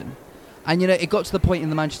this season. And, it got to the point in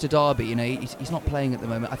the Manchester derby, he's not playing at the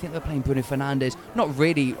moment. I think they're playing Bruno Fernandes, not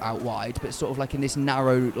really out wide, but sort of like in this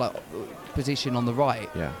narrow position on the right.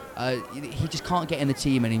 Yeah. He just can't get in the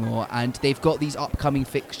team anymore, and they've got these upcoming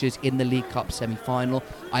fixtures in the League Cup semi-final.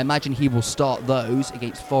 I imagine he will start those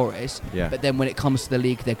against Forest, but then when it comes to the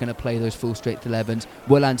league, they're going to play those full straight 11s.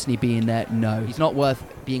 Will Anthony be in there? No. He's not worth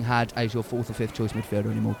being had as your 4th or 5th choice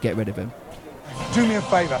midfielder anymore. Get rid of him. Do me a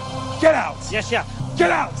favour. Get out! Yes, sir. Get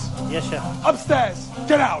out! Yes, sir. Upstairs!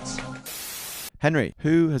 Get out! Henry,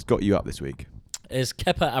 who has got you up this week? Is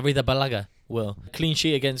Kepa Arrizabalaga. Will. Clean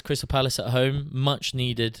sheet against Crystal Palace at home. Much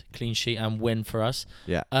needed clean sheet and win for us.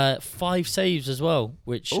 Yeah. 5 saves as well,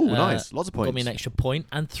 which nice. Lots of points. Got me an extra point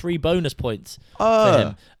and 3 bonus points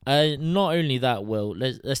for him. Not only that, Will,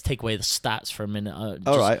 let's take away the stats for a minute.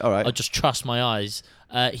 All right. I'll just trust my eyes.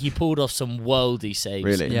 He pulled off some worldy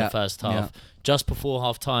saves in the first half. Just before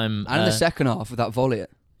half time. And in the second half with that volley.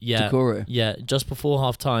 Decoru. Yeah, just before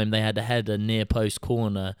half time they had a header near post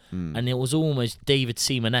corner and it was almost David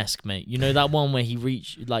Seaman-esque, mate. You know that one where he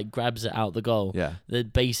grabs it out the goal? Yeah. They're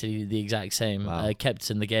basically the exact same. Wow. Kept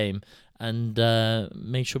us in the game and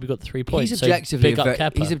made sure we got the 3 points. He's objectively, so big up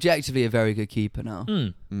Kepa. He's objectively a very good keeper now.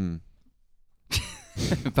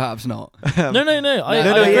 Perhaps not. No. I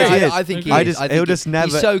agree. I think he is. He'll just never.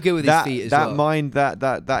 He's so good with his feet as well. That mind,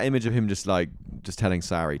 that image of him just telling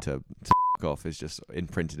Sarri to f*** off is just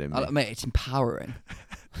imprinted in me. Mate, it's empowering.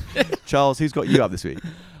 Charles, who's got you up this week?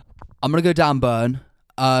 I'm gonna go Dan Burn.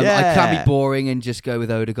 I can be boring and just go with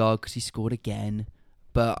Odegaard because he scored again.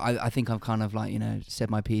 But I think I've kind of said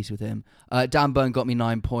my piece with him. Dan Burn got me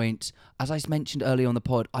 9 points. As I mentioned earlier on the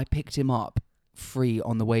pod, I picked him up free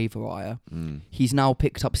on the waiver wire. He's now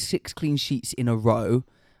picked up 6 clean sheets in a row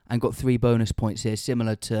and got 3 bonus points here,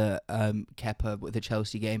 similar to Kepa with the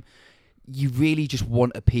Chelsea game. You really just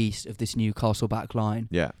want a piece of this Newcastle back line.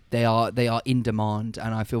 Yeah. They are in demand,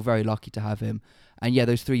 and I feel very lucky to have him. And yeah,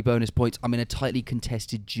 those 3 bonus points. I'm in a tightly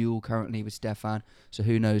contested duel currently with Stefan, so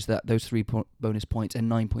who knows that those 3 bonus points and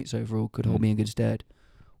 9 points overall could hold me in good stead.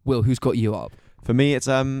 Will, who's got you up? For me, it's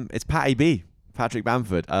Patty B. Patrick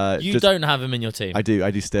Bamford. You don't have him in your team. I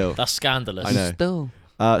do still. That's scandalous. I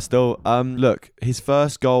know. Still. Look, his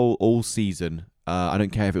first goal all season. I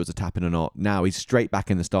don't care if it was a tap-in or not. Now he's straight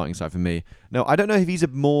back in the starting side for me. No, I don't know if he's a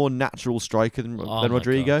more natural striker than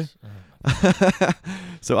Rodrigo.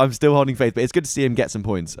 So I'm still holding faith, but it's good to see him get some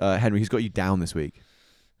points. Henry, who's got you down this week?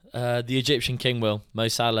 The Egyptian King, Will. Mo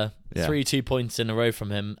Salah. Yeah. 2 points in a row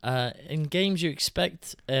from him. In games you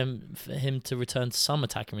expect for him to return some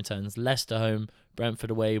attacking returns. Leicester home,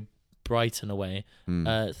 Brentford away, Brighton away.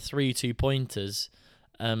 3 2-pointers.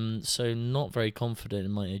 So not very confident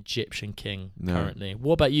in my Egyptian King currently.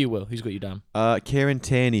 What about you, Will? Who's got you down? Kieran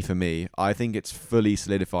Tierney for me. I think it's fully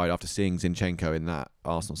solidified after seeing Zinchenko in that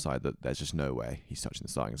Arsenal side that there's just no way he's touching the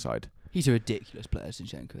starting side. He's a ridiculous player,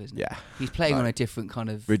 Zinchenko, isn't he? Yeah. He's playing on a different kind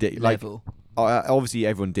of level. Obviously,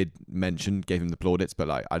 everyone did gave him the plaudits, but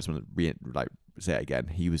I just want to say it again.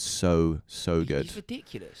 He was so good. He's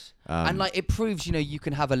ridiculous. And it proves, you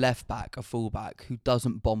can have a left back, a full back who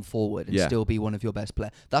doesn't bomb forward and still be one of your best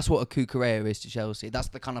players. That's what a Cucurella is to Chelsea. That's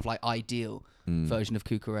the kind of ideal version of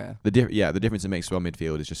Cucurella. The difference it makes to our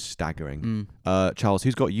midfield is just staggering. Charles,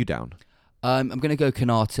 who's got you down? I'm going to go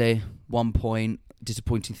Konate, 1 point,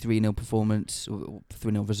 disappointing 3-0 performance, or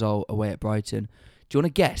 3-0 result away at Brighton. Do you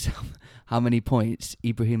want to guess how many points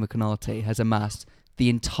Ibrahima Konate has amassed the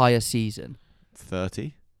entire season?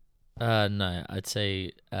 30? No, I'd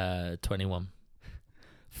say 21.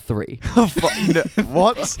 3.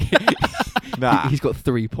 What? Nah. He's got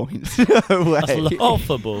 3 points. No way. That's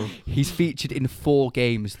laughable. He's featured in 4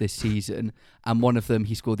 games this season, and one of them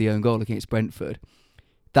he scored the own goal against Brentford.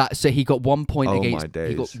 So he got 1 point against.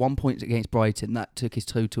 He got 1 point against Brighton. That took his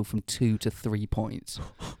total from 2 to 3 points.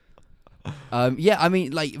 I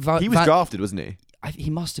mean, he was drafted, wasn't he? He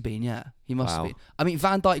must have been, yeah. He must have been. I mean,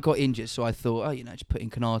 Van Dijk got injured, so I thought, just put in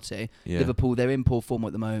Konate. Yeah. Liverpool, they're in poor form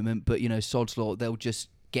at the moment, but, Sod's Law, they'll just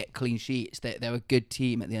get clean sheets. They're a good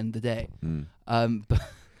team at the end of the day.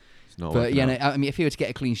 But yeah, no, I mean, if he were to get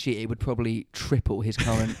a clean sheet, it would probably triple his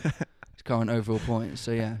current overall points.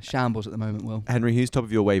 So yeah, shambles at the moment. Will Henry, who's top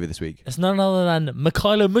of your waiver this week? It's none other than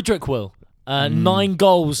Mikhailo Mudryk. Will 9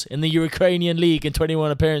 goals in the Ukrainian league in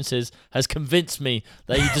 21 appearances has convinced me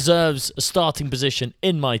that he deserves a starting position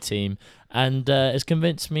in my team, and has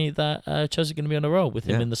convinced me that Chelsea are going to be on a roll with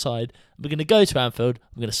him in the side. We're going to go to Anfield.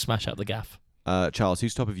 We're going to smash out the gaff. Charles,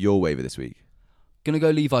 who's top of your waiver this week? Gonna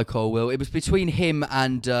go Levi Cole. Will it was between him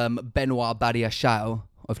and Benoit Badiashile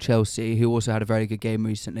of Chelsea, who also had a very good game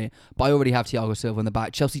recently. But I already have Thiago Silva in the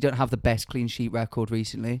back. Chelsea don't have the best clean sheet record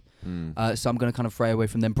recently, so I'm going to kind of fray away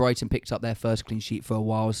from them. Brighton picked up their first clean sheet for a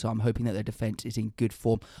while, so I'm hoping that their defence is in good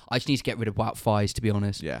form. I just need to get rid of Wout Faes, to be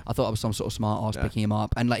honest. Yeah. I thought I was some sort of smart arse picking him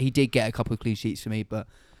up, and like he did get a couple of clean sheets for me, but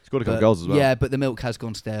scored a couple of goals as well. Yeah, but the milk has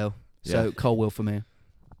gone stale, so Cole will for me.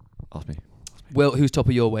 Ask me. Will, who's top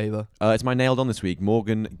of your waiver? It's my nailed on this week.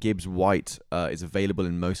 Morgan Gibbs-White is available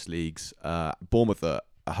in most leagues. Bournemouth are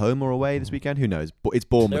home or away this weekend? Who knows? It's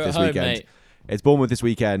Bournemouth this weekend. Mate. It's Bournemouth this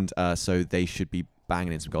weekend, so they should be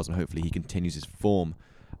banging in some goals, and hopefully he continues his form.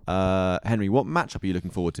 Henry, what matchup are you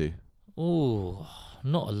looking forward to? Ooh,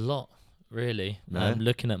 not a lot, really. No? I'm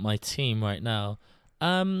looking at my team right now.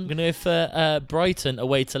 I'm going to go for Brighton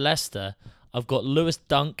away to Leicester. I've got Lewis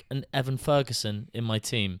Dunk and Evan Ferguson in my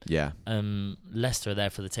team. Yeah. Leicester are there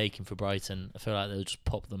for the taking for Brighton. I feel like they'll just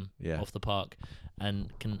pop them off the park,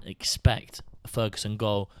 and can expect a Ferguson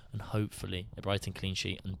goal and hopefully a Brighton clean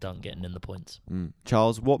sheet and Dunk getting in the points.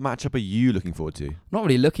 Charles, what matchup are you looking forward to? Not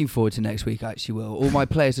really looking forward to next week, actually, Will. All my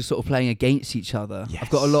players are sort of playing against each other. Yes. I've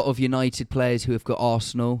got a lot of United players who have got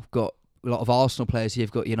Arsenal, got a lot of Arsenal players who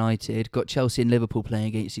have got United, got Chelsea and Liverpool playing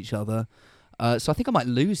against each other. So I think I might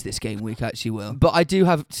lose this game week, actually, Will. But I do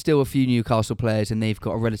have still a few Newcastle players, and they've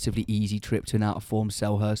got a relatively easy trip to an out-of-form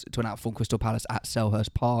Crystal Palace at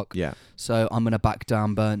Selhurst Park. Yeah. So I'm going to back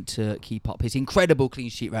Downburn to keep up his incredible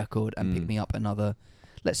clean sheet record and pick me up another,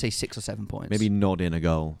 let's say, 6 or 7 points. Maybe nod in a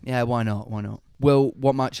goal. Yeah, why not? Will,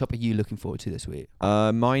 what matchup are you looking forward to this week?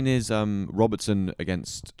 Mine is Robertson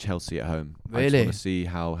against Chelsea at home. Really? I just want to see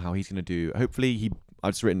how he's going to do. Hopefully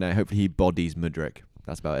I've just written there, hopefully he bodies Mudryk.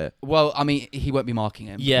 That's about it. Well, I mean, he won't be marking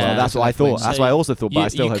him. Yeah, well, that's what I thought. That's what I also thought. But I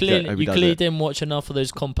still hope he does it. You clearly didn't watch enough of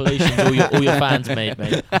those compilations all your fans made,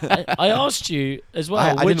 mate. I asked you as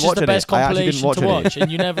well, which is the best compilation to watch,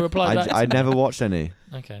 and you never replied back. I never watched any.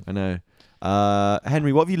 Okay. I know.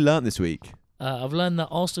 Henry, what have you learnt this week? I've learned that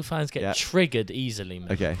Arsenal fans get triggered easily,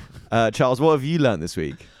 mate. Okay. Charles, what have you learnt this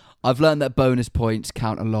week? I've learned that bonus points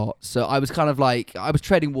count a lot. So I was kind of like, I was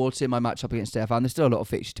treading water in my matchup against Stefan. There's still a lot of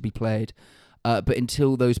fixtures to be played. But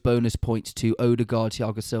until those bonus points to Odegaard,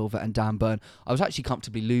 Thiago Silva and Dan Burn, I was actually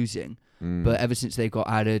comfortably losing. But ever since they got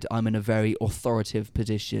added, I'm in a very authoritative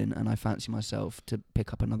position, and I fancy myself to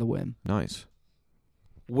pick up another win. Nice.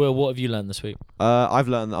 Will, what have you learned this week? I've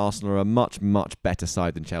learned that Arsenal are a much, much better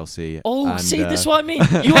side than Chelsea. Oh, and, see, this is what I mean.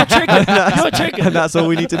 You are triggered. You are triggered. And that's all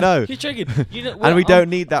we need to know. You're triggered. And we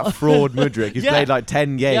don't need that fraud Mudryk. He's played like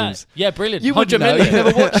 10 games. Yeah, brilliant. You 100 wouldn't know. million. You've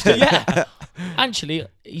never watched it. Yeah. Actually,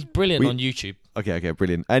 he's brilliant on YouTube. Okay,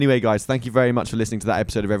 brilliant. Anyway, guys, thank you very much for listening to that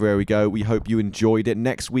episode of Everywhere We Go. We hope you enjoyed it.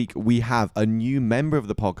 Next week, we have a new member of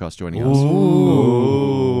the podcast joining us.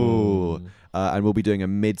 Ooh. And we'll be doing a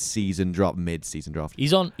mid-season draft.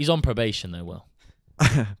 He's on probation, though, Will.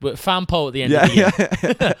 But fan poll at the end of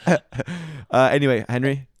the year. Anyway,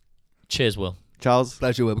 Henry. Cheers, Will. Charles.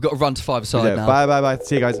 Pleasure, Will. We've got to run to 5-a-side now. Bye.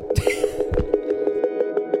 See you guys.